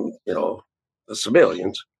people and, the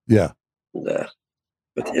civilians. Yeah. And,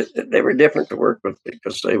 but they were different to work with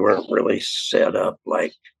because they weren't really set up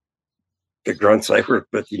like the grunts I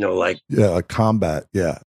worked with, Yeah, combat.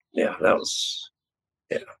 Yeah. Yeah, that was,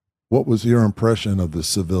 yeah. What was your impression of the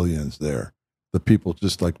civilians there? The people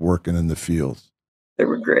just like working in the fields? They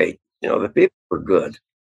were great. The people were good.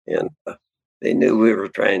 And they knew we were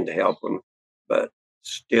trying to help them, but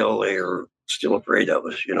still they were still afraid of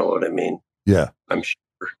us. You know what I mean? Yeah. I'm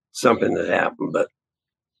sure something had happened, but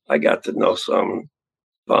I got to know some.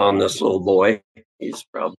 Found this little boy. He's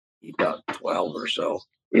probably about 12 or so.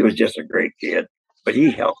 He was just a great kid, but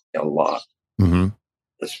he helped me a lot. Mm-hmm.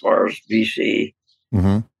 As far as VC,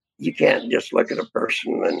 Mm-hmm. you can't just look at a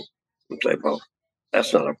person and say, well,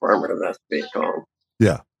 that's not a farmer, that's Vietcong.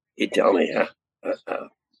 Yeah. He'd tell me,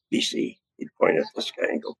 VC. He'd point at this guy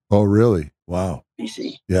and go, Oh, really? Wow.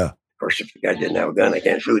 VC. Yeah. Of course, if the guy didn't have a gun, I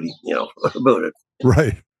can't shoot him, about it.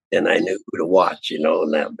 Right. And I knew who to watch, and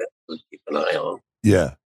that would keep an eye on.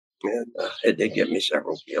 Yeah. And it did give me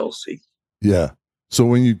several kills. Yeah. So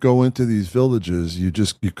when you go into these villages, you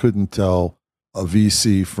couldn't tell a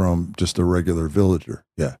VC from just a regular villager.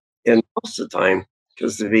 Yeah. And most of the time,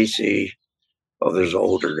 because the VC, there's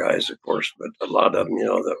older guys, of course, but a lot of them,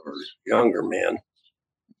 that were younger men,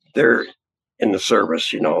 they're in the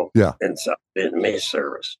service, Yeah. in South Vietnamese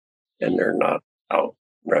service, and they're not out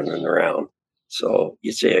running around. So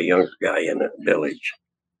you see a younger guy in a village,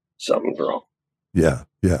 something's wrong. Yeah.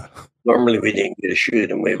 Yeah. Normally we didn't get to shoot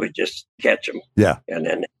them. We would just catch them. Yeah. And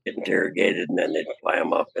then they'd get interrogated, and then they'd fly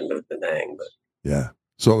them up into the Nang. But Yeah.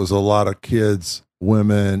 So it was a lot of kids,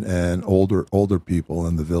 women, and older people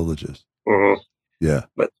in the villages. mm-hmm. Yeah.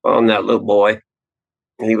 But on that little boy,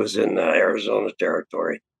 he was in the Arizona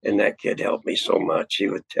Territory, and that kid helped me so much. He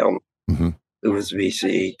would tell me Mm-hmm. who was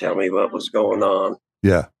VC, tell me what was going on.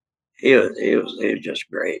 Yeah. He was just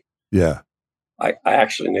great. Yeah. I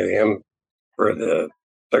actually knew him for the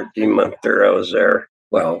 13-month tour I was there.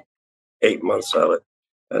 Well, 8 months of it.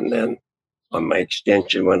 And then on my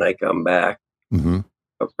extension, when I come back, Mm-hmm.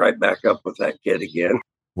 I'm right back up with that kid again.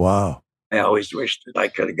 Wow. I always wished that I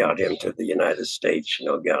could have got him to the United States,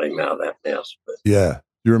 got him out of that mess. But Yeah.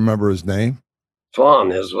 You remember his name?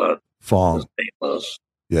 Fawn is what his Fong. name was.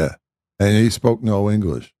 Yeah. And he spoke no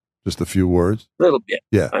English, just a few words. A little bit.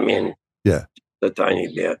 Yeah. I mean, Yeah. a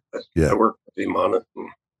tiny bit. But Yeah. I worked with him on it. And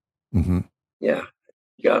Mm-hmm. yeah.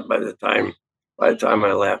 God, by the time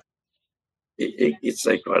I left, he'd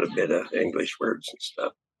say quite a bit of English words and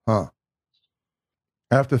stuff. Huh.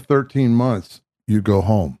 After 13 months, you go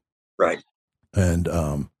home. Right. And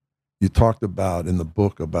you talked about in the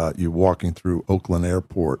book about you walking through Oakland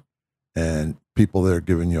Airport and people there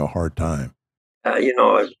giving you a hard time.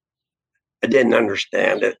 I didn't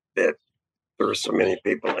understand it, that there were so many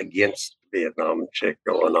people against the Vietnam shit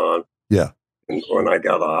going on. Yeah. And when I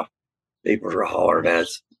got off, people were hollering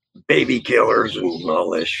as baby killers and all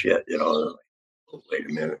this shit, Oh, wait a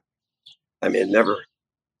minute. I mean,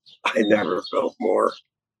 I never felt more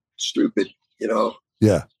stupid,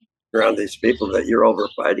 Yeah. around these people that you're over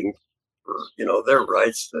fighting for, their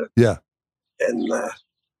rights. Yeah. And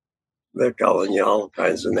they're calling you all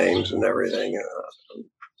kinds of names and everything.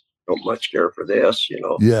 Don't much care for this,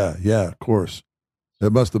 Yeah. Yeah. Of course.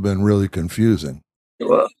 It must have been really confusing. It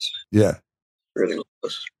was. Yeah. Really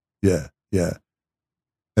was. Yeah. Yeah.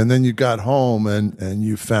 And then you got home and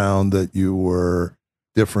you found that you were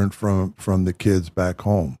different from the kids back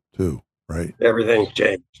home too, right? Everything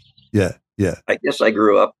changed. Yeah, yeah. I guess I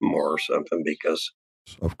grew up more or something because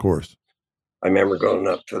Of course. I remember going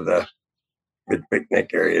up to the good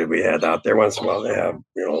picnic area we had out there. Once in a while they have,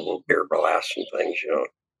 little beer blasts and things,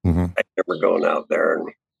 Mm-hmm. I remember going out there and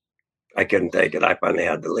I couldn't take it. I finally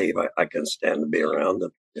had to leave. I couldn't stand to be around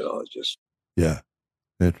it. It's just. Yeah.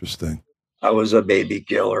 Interesting. I was a baby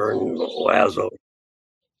killer and Lazo.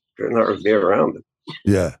 Couldn't hardly be around it.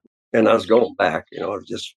 Yeah. And I was going back, I was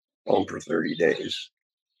just home for 30 days.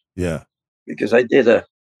 Yeah. Because I did a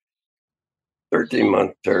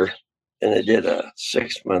 13-month tour and I did a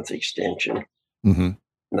 6-month extension. Mm-hmm.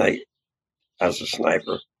 Night as a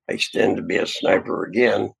sniper. I extended to be a sniper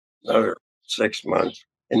again, another 6 months,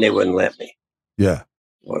 and they wouldn't let me. Yeah.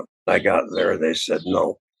 When I got there, they said,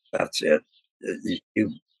 no, that's it.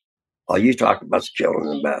 All you talk about is killing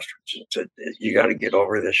them bastards. And said, you got to get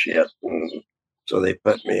over this shit. And so they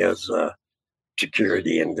put me as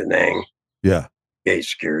security in Da Nang, Yeah. gate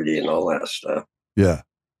security and all that stuff. Yeah.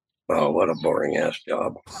 Oh, what a boring ass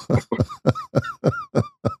job.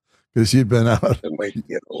 Because you'd been out. And wait to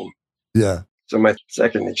get home. Yeah. So my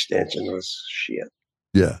second extension was shit.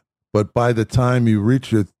 Yeah. But by the time you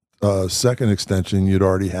reached your second extension, you'd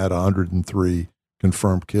already had 103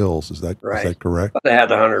 confirmed kills. Is that correct? But I had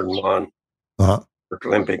 101. Uh-huh. For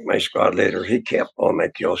Olympic, my squad leader, he kept all my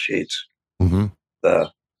kill sheets. Mm-hmm.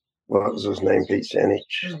 What was his name? Pete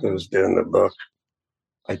Senich, who was doing the book.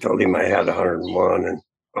 I told him I had 101. And,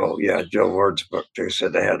 Joe Ward's book, too,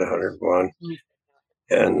 said I had 101.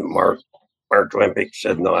 And Mark Olympic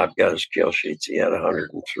said, no, I've got his kill sheets. He had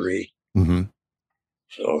 103. Mm-hmm.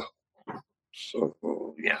 So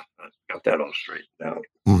yeah, I got that all straightened out.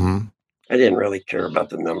 Mm-hmm. I didn't really care about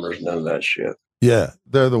the numbers, none of that shit. Yeah,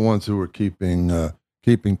 they're the ones who were keeping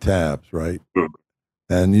tabs, right? Mm-hmm.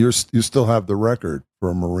 And you still have the record for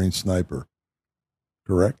a Marine sniper,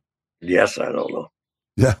 correct? Yes, I don't know.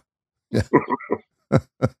 Yeah.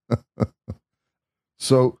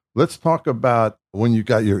 So let's talk about when you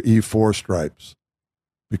got your E4 stripes,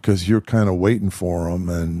 because you're kind of waiting for them.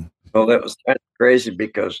 And that was kind of crazy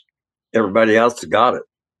because everybody else got it.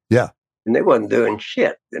 Yeah. And they wasn't doing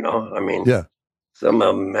shit, I mean, yeah. Some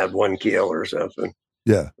of them had one kill or something.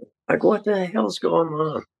 Yeah. Like, what the hell's going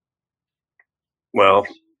on? Well,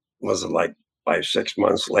 was it like 5-6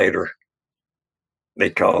 months later? They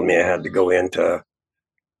called me. I had to go into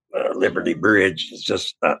Liberty Bridge. It's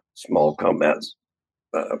just that small combat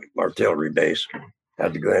artillery base.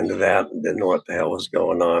 Had to go into that and didn't know what the hell was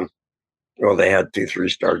going on. Well, they had 2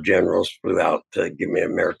 3-star generals flew out to give me a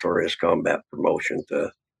meritorious combat promotion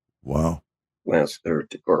to Lance or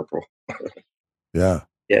to corporal. Yeah.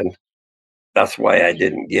 And that's why I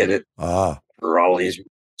didn't get it. For all these,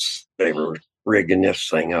 they were rigging this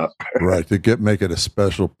thing up. Right, to make it a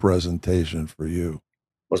special presentation for you.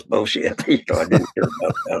 Was bullshit. I didn't care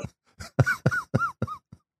about that.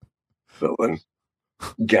 But when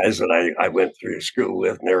guys that I went through school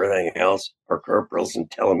with and everything else are corporals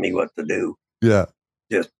and telling me what to do,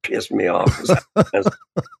 just pissed me off.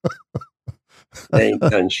 They ain't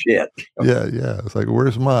done shit. Yeah. It's like,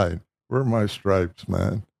 where's mine? Where are my stripes,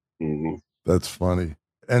 man? Mm-hmm. That's funny.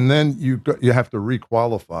 And then you have to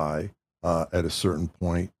requalify at a certain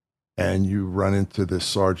point, and you run into this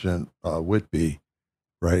Sergeant Whitby,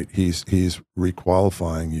 right? He's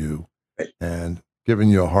requalifying you and giving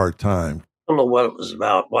you a hard time. I don't know what it was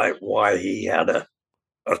about. Why he had a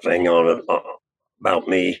thing on it about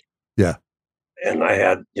me. Yeah. And I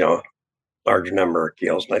had large number of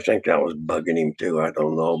kills, and I think that was bugging him too. I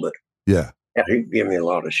don't know, but yeah, he'd give me a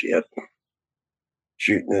lot of shit,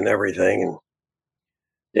 shooting and everything, and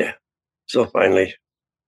yeah. So finally,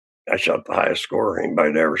 I shot the highest score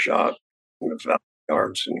anybody'd ever shot in the 1,000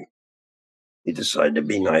 yards, and he decided to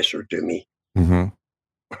be nicer to me. Mm-hmm.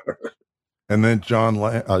 And then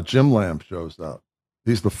Jim Lamb shows up.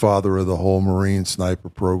 He's the father of the whole Marine sniper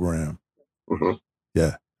program. Mm-hmm.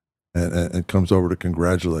 Yeah, and comes over to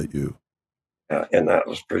congratulate you. And that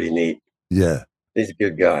was pretty neat. Yeah, he's a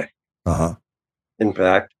good guy. Uh-huh. In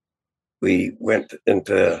fact, we went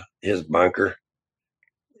into his bunker.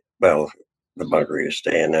 Well, the bunker he was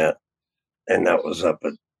staying at, and that was up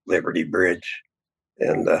at Liberty Bridge.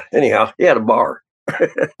 And anyhow, he had a bar.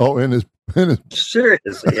 Oh, in his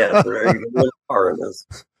seriously, yeah, there you go, a bar in this.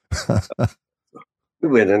 We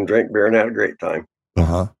went in and drank beer and had a great time.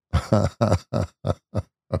 Uh-huh.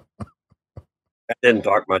 I didn't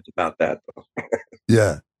talk much about that though.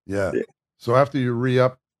 Yeah. So after you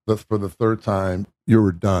re-up for the third time, you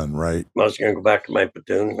were done, right? I was going to go back to my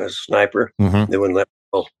platoon as a sniper. Mm-hmm. They wouldn't let me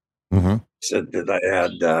go. Mm-hmm. Said that I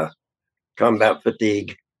had combat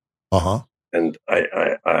fatigue. Uh-huh. And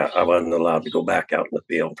I wasn't allowed to go back out in the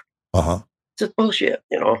field. Uh-huh. just bullshit,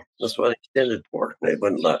 you know. That's what I intended for. They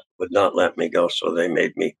would not let me go, so they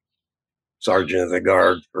made me sergeant of the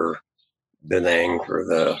guard for Benang for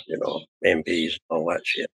the, you know, MPs, all that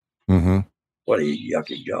shit. Mm-hmm. What a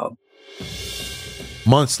yucky job.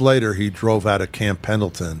 Months later, he drove out of Camp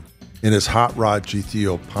Pendleton in his hot rod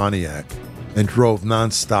GTO Pontiac and drove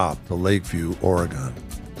nonstop to Lakeview, Oregon.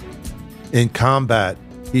 In combat,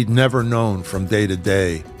 he'd never known from day to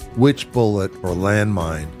day which bullet or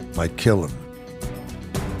landmine might kill him.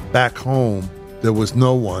 Back home, there was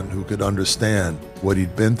no one who could understand what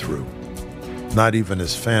he'd been through, not even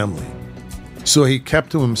his family. So he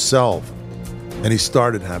kept to himself, and he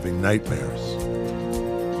started having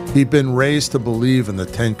nightmares. He'd been raised to believe in the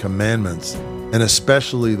 10 Commandments, and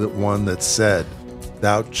especially the one that said,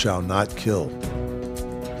 "Thou shalt not kill."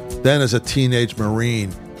 Then as a teenage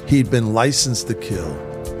Marine, he'd been licensed to kill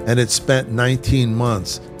and had spent 19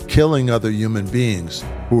 months killing other human beings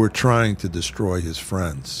who were trying to destroy his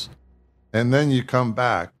friends. And then you come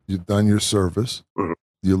back, you've done your service,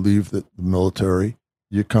 you leave the military,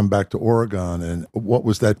 you come back to Oregon, and what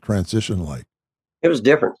was that transition like? It was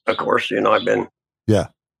different, of course. You know, I've been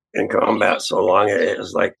in combat so long. It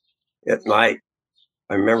was like at night,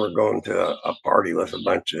 I remember going to a party with a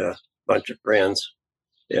bunch of friends,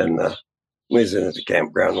 and we was in at the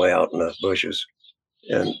campground way out in the bushes,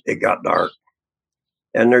 and it got dark,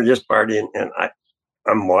 and they're just partying, and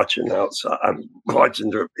I'm watching outside. I'm watching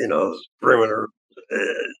the, you know, perimeter.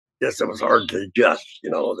 It was hard to adjust, you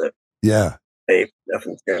know, that hey,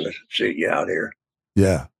 nothing's going to shoot you out here.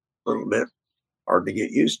 Yeah, a little bit hard to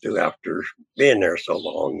get used to after being there so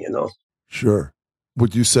long, you know. Sure.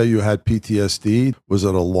 Would you say you had PTSD? Was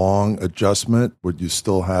it a long adjustment? Would you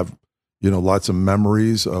still have, you know, lots of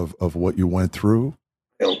memories of what you went through?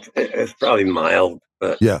 It's probably mild,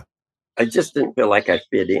 but I just didn't feel like I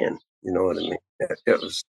fit in. You know what I mean? It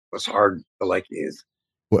was hard to feel like you.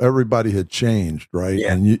 Well, everybody had changed, right?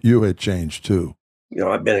 Yeah. And you had changed too. You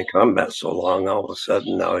know, I've been in combat so long, all of a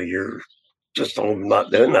sudden now you're just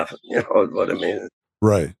not doing nothing. You know what I mean?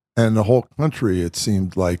 Right. And the whole country, it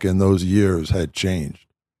seemed like in those years, had changed.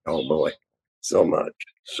 Oh boy, so much.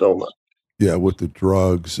 Yeah, with the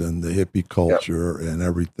drugs and the hippie culture and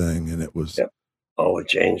everything, and it was all the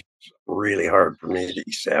change was really hard for me to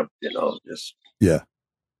accept. You know, just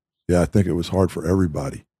I think it was hard for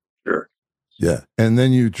everybody. Sure. Yeah, and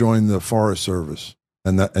then you joined the Forest Service,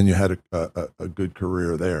 and you had a good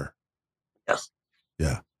career there. Yes.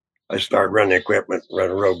 Yeah. I started running equipment,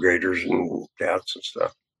 running road graders and cats and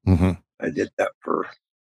stuff. Mm-hmm. I did that for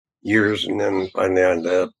years, and then finally I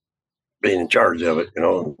ended up being in charge of it, you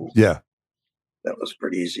know. Yeah. That was a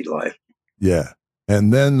pretty easy life. Yeah.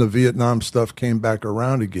 And then the Vietnam stuff came back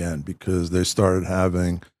around again because they started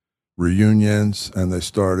having reunions and they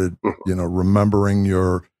started, you know, remembering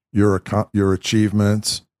your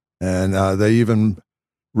achievements. And they even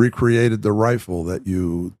recreated the rifle that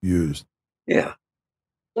you used. Yeah.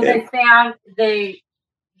 Well, they found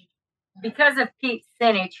because of Pete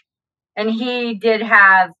Sinich, and he did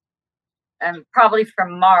have, probably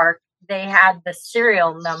from Mark, they had the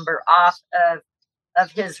serial number off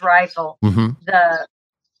of his rifle. Mm-hmm.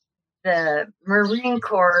 The Marine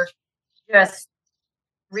Corps just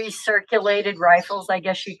recirculated rifles, I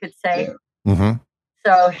guess you could say. Yeah. Mm-hmm.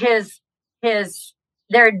 So his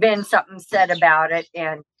there had been something said about it,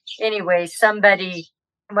 and anyway, somebody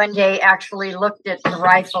one day actually looked at the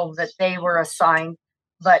rifle that they were assigned,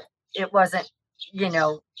 but it wasn't, you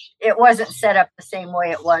know, it wasn't set up the same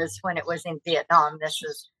way it was when it was in Vietnam. This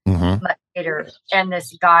is much later. And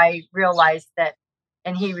this guy realized that,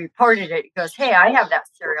 and he reported it. He goes, "Hey, I have that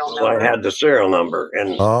serial number." I had the serial number.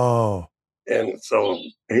 And and so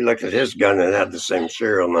he looked at his gun and had the same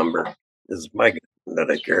serial number as my gun that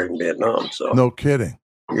I carried in Vietnam. So no kidding.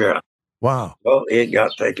 Yeah. Wow. Well, it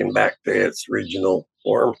got taken back to its original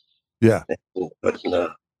form. Yeah. And put in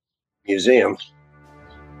a museum.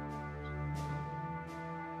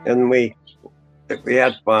 And we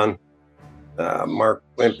had fun. Mark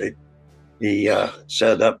Wimpy, he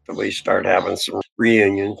set up that we start having some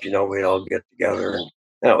reunions. You know, we'd all get together, and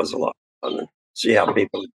that was a lot of fun. And see how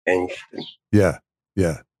people have changed. And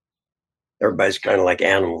yeah. Everybody's kind of like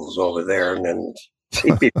animals over there, and then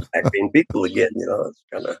see people back being people again. You know, it's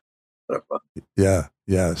kind of fun.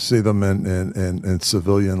 Yeah. See them in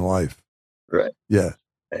civilian life. Right. Yeah.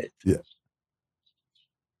 Right. Yeah.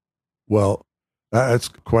 Well, that's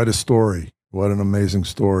quite a story. What an amazing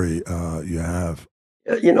story you have.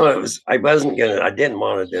 You know, I didn't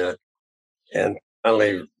want to do it. And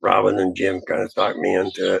finally, Robin and Jim kind of talked me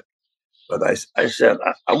into it. But I said,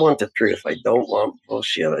 I want the truth. I don't want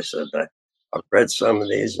bullshit. I said, I've read some of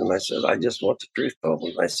these, and I said, I just want the truth told.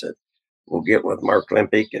 And I said, we'll get with Mark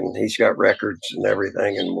Lempick, and he's got records and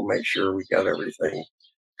everything, and we'll make sure we got everything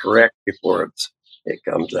correct before it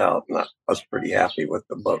comes out. And I was pretty happy with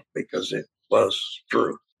the book because it was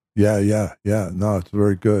true. Yeah. No, it's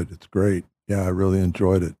very good. It's great. Yeah, I really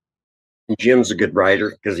enjoyed it. Jim's a good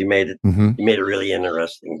writer because he made it. Mm-hmm. He made it really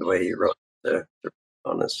interesting the way he wrote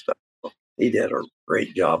on this stuff. He did a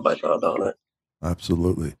great job, I thought, on it.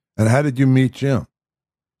 Absolutely. And how did you meet Jim?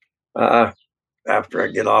 After I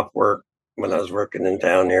get off work, when I was working in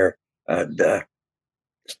town here, I'd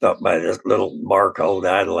stop by this little bar called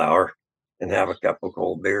Idle Hour and have a couple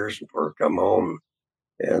cold beers before I come home.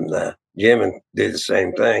 And Jim did the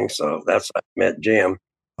same thing. So that's how I met Jim.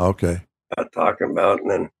 Okay. Talking about, and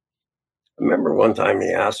then I remember one time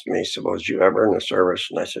he asked me, he said, "Was you ever in the service?"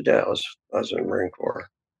 And I said, "Yeah, I was in the Marine Corps."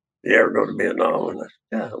 "Did you ever go to Vietnam?" And I said,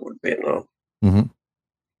 "Yeah, I went to Vietnam." Mm-hmm.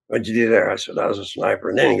 "What'd you do there?" I said, "I was a sniper."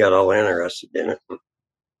 And then he got all interested in it.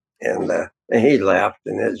 And he laughed.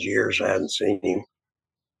 In his years, I hadn't seen him.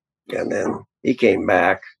 And then he came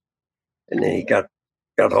back, and then he got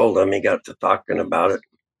hold of him. He got to talking about it.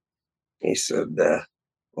 He said,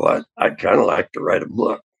 "Well, I'd kind of like to write a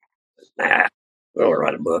book." I said, "Nah, we don't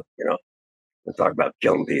write a book, we talk about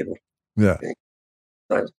killing people." Yeah.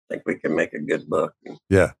 I think we can make a good book. And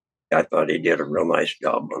yeah. I thought he did a real nice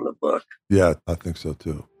job on the book. Yeah, I think so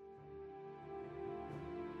too.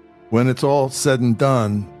 When it's all said and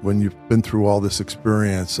done, when you've been through all this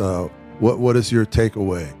experience, what is your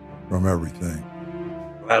takeaway from everything?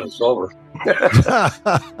 Glad it's over.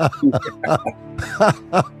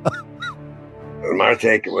 My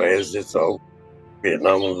takeaway is it's over.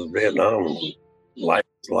 Vietnam was Vietnam, and life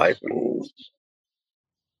is life. And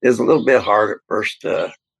it's a little bit hard at first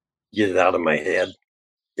to get it out of my head,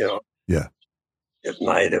 Yeah. At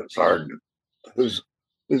night, it was hard. Who's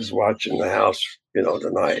watching the house,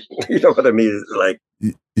 tonight? You know what I mean? It's like,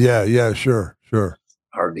 yeah, sure.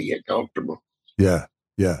 Hard to get comfortable. Yeah.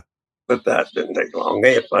 But that didn't take long.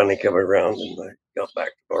 They finally come around, and I got back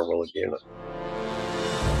to normal again.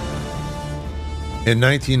 In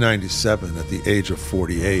 1997, at the age of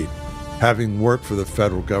 48, having worked for the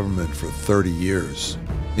federal government for 30 years,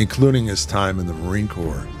 including his time in the Marine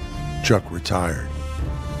Corps, Chuck retired.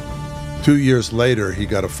 2 years later, he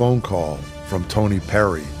got a phone call from Tony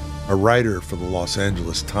Perry, a writer for the Los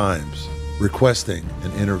Angeles Times, requesting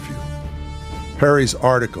an interview. Perry's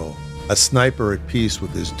article, "A Sniper at Peace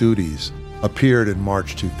with His Duties," appeared in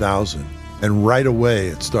March 2000, and right away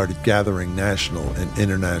it started gathering national and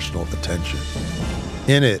international attention.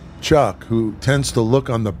 In it, Chuck, who tends to look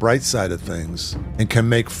on the bright side of things and can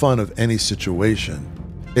make fun of any situation,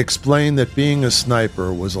 explained that being a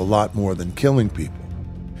sniper was a lot more than killing people.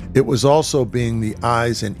 It was also being the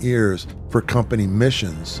eyes and ears for company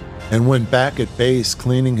missions, and when back at base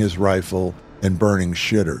cleaning his rifle and burning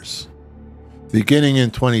shitters. Beginning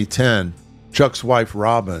in 2010, Chuck's wife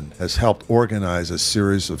Robin has helped organize a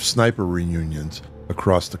series of sniper reunions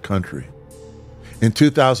across the country. In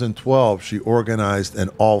 2012, she organized an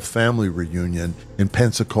all-family reunion in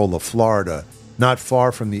Pensacola, Florida, not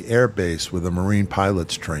far from the air base where the Marine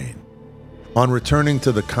pilots train. On returning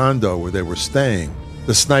to the condo where they were staying,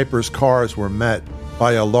 the snipers' cars were met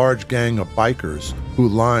by a large gang of bikers who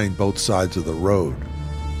lined both sides of the road.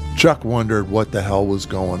 Chuck wondered what the hell was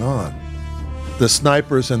going on. The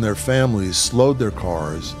snipers and their families slowed their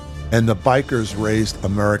cars, and the bikers raised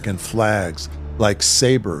American flags like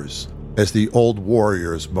sabers as the old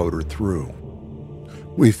warriors motored through.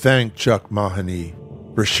 We thank Chuck Mawhinney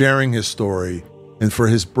for sharing his story and for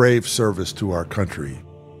his brave service to our country.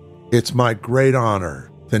 It's my great honor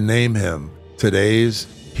to name him today's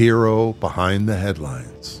Hero Behind the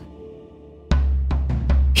Headlines.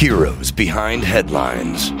 Heroes Behind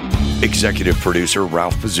Headlines. Executive producer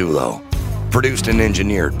Ralph Pezzullo. Produced and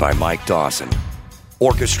engineered by Mike Dawson.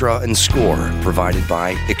 Orchestra and score provided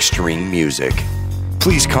by Extreme Music.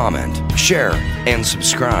 Please comment, share, and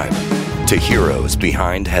subscribe to Heroes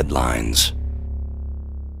Behind Headlines.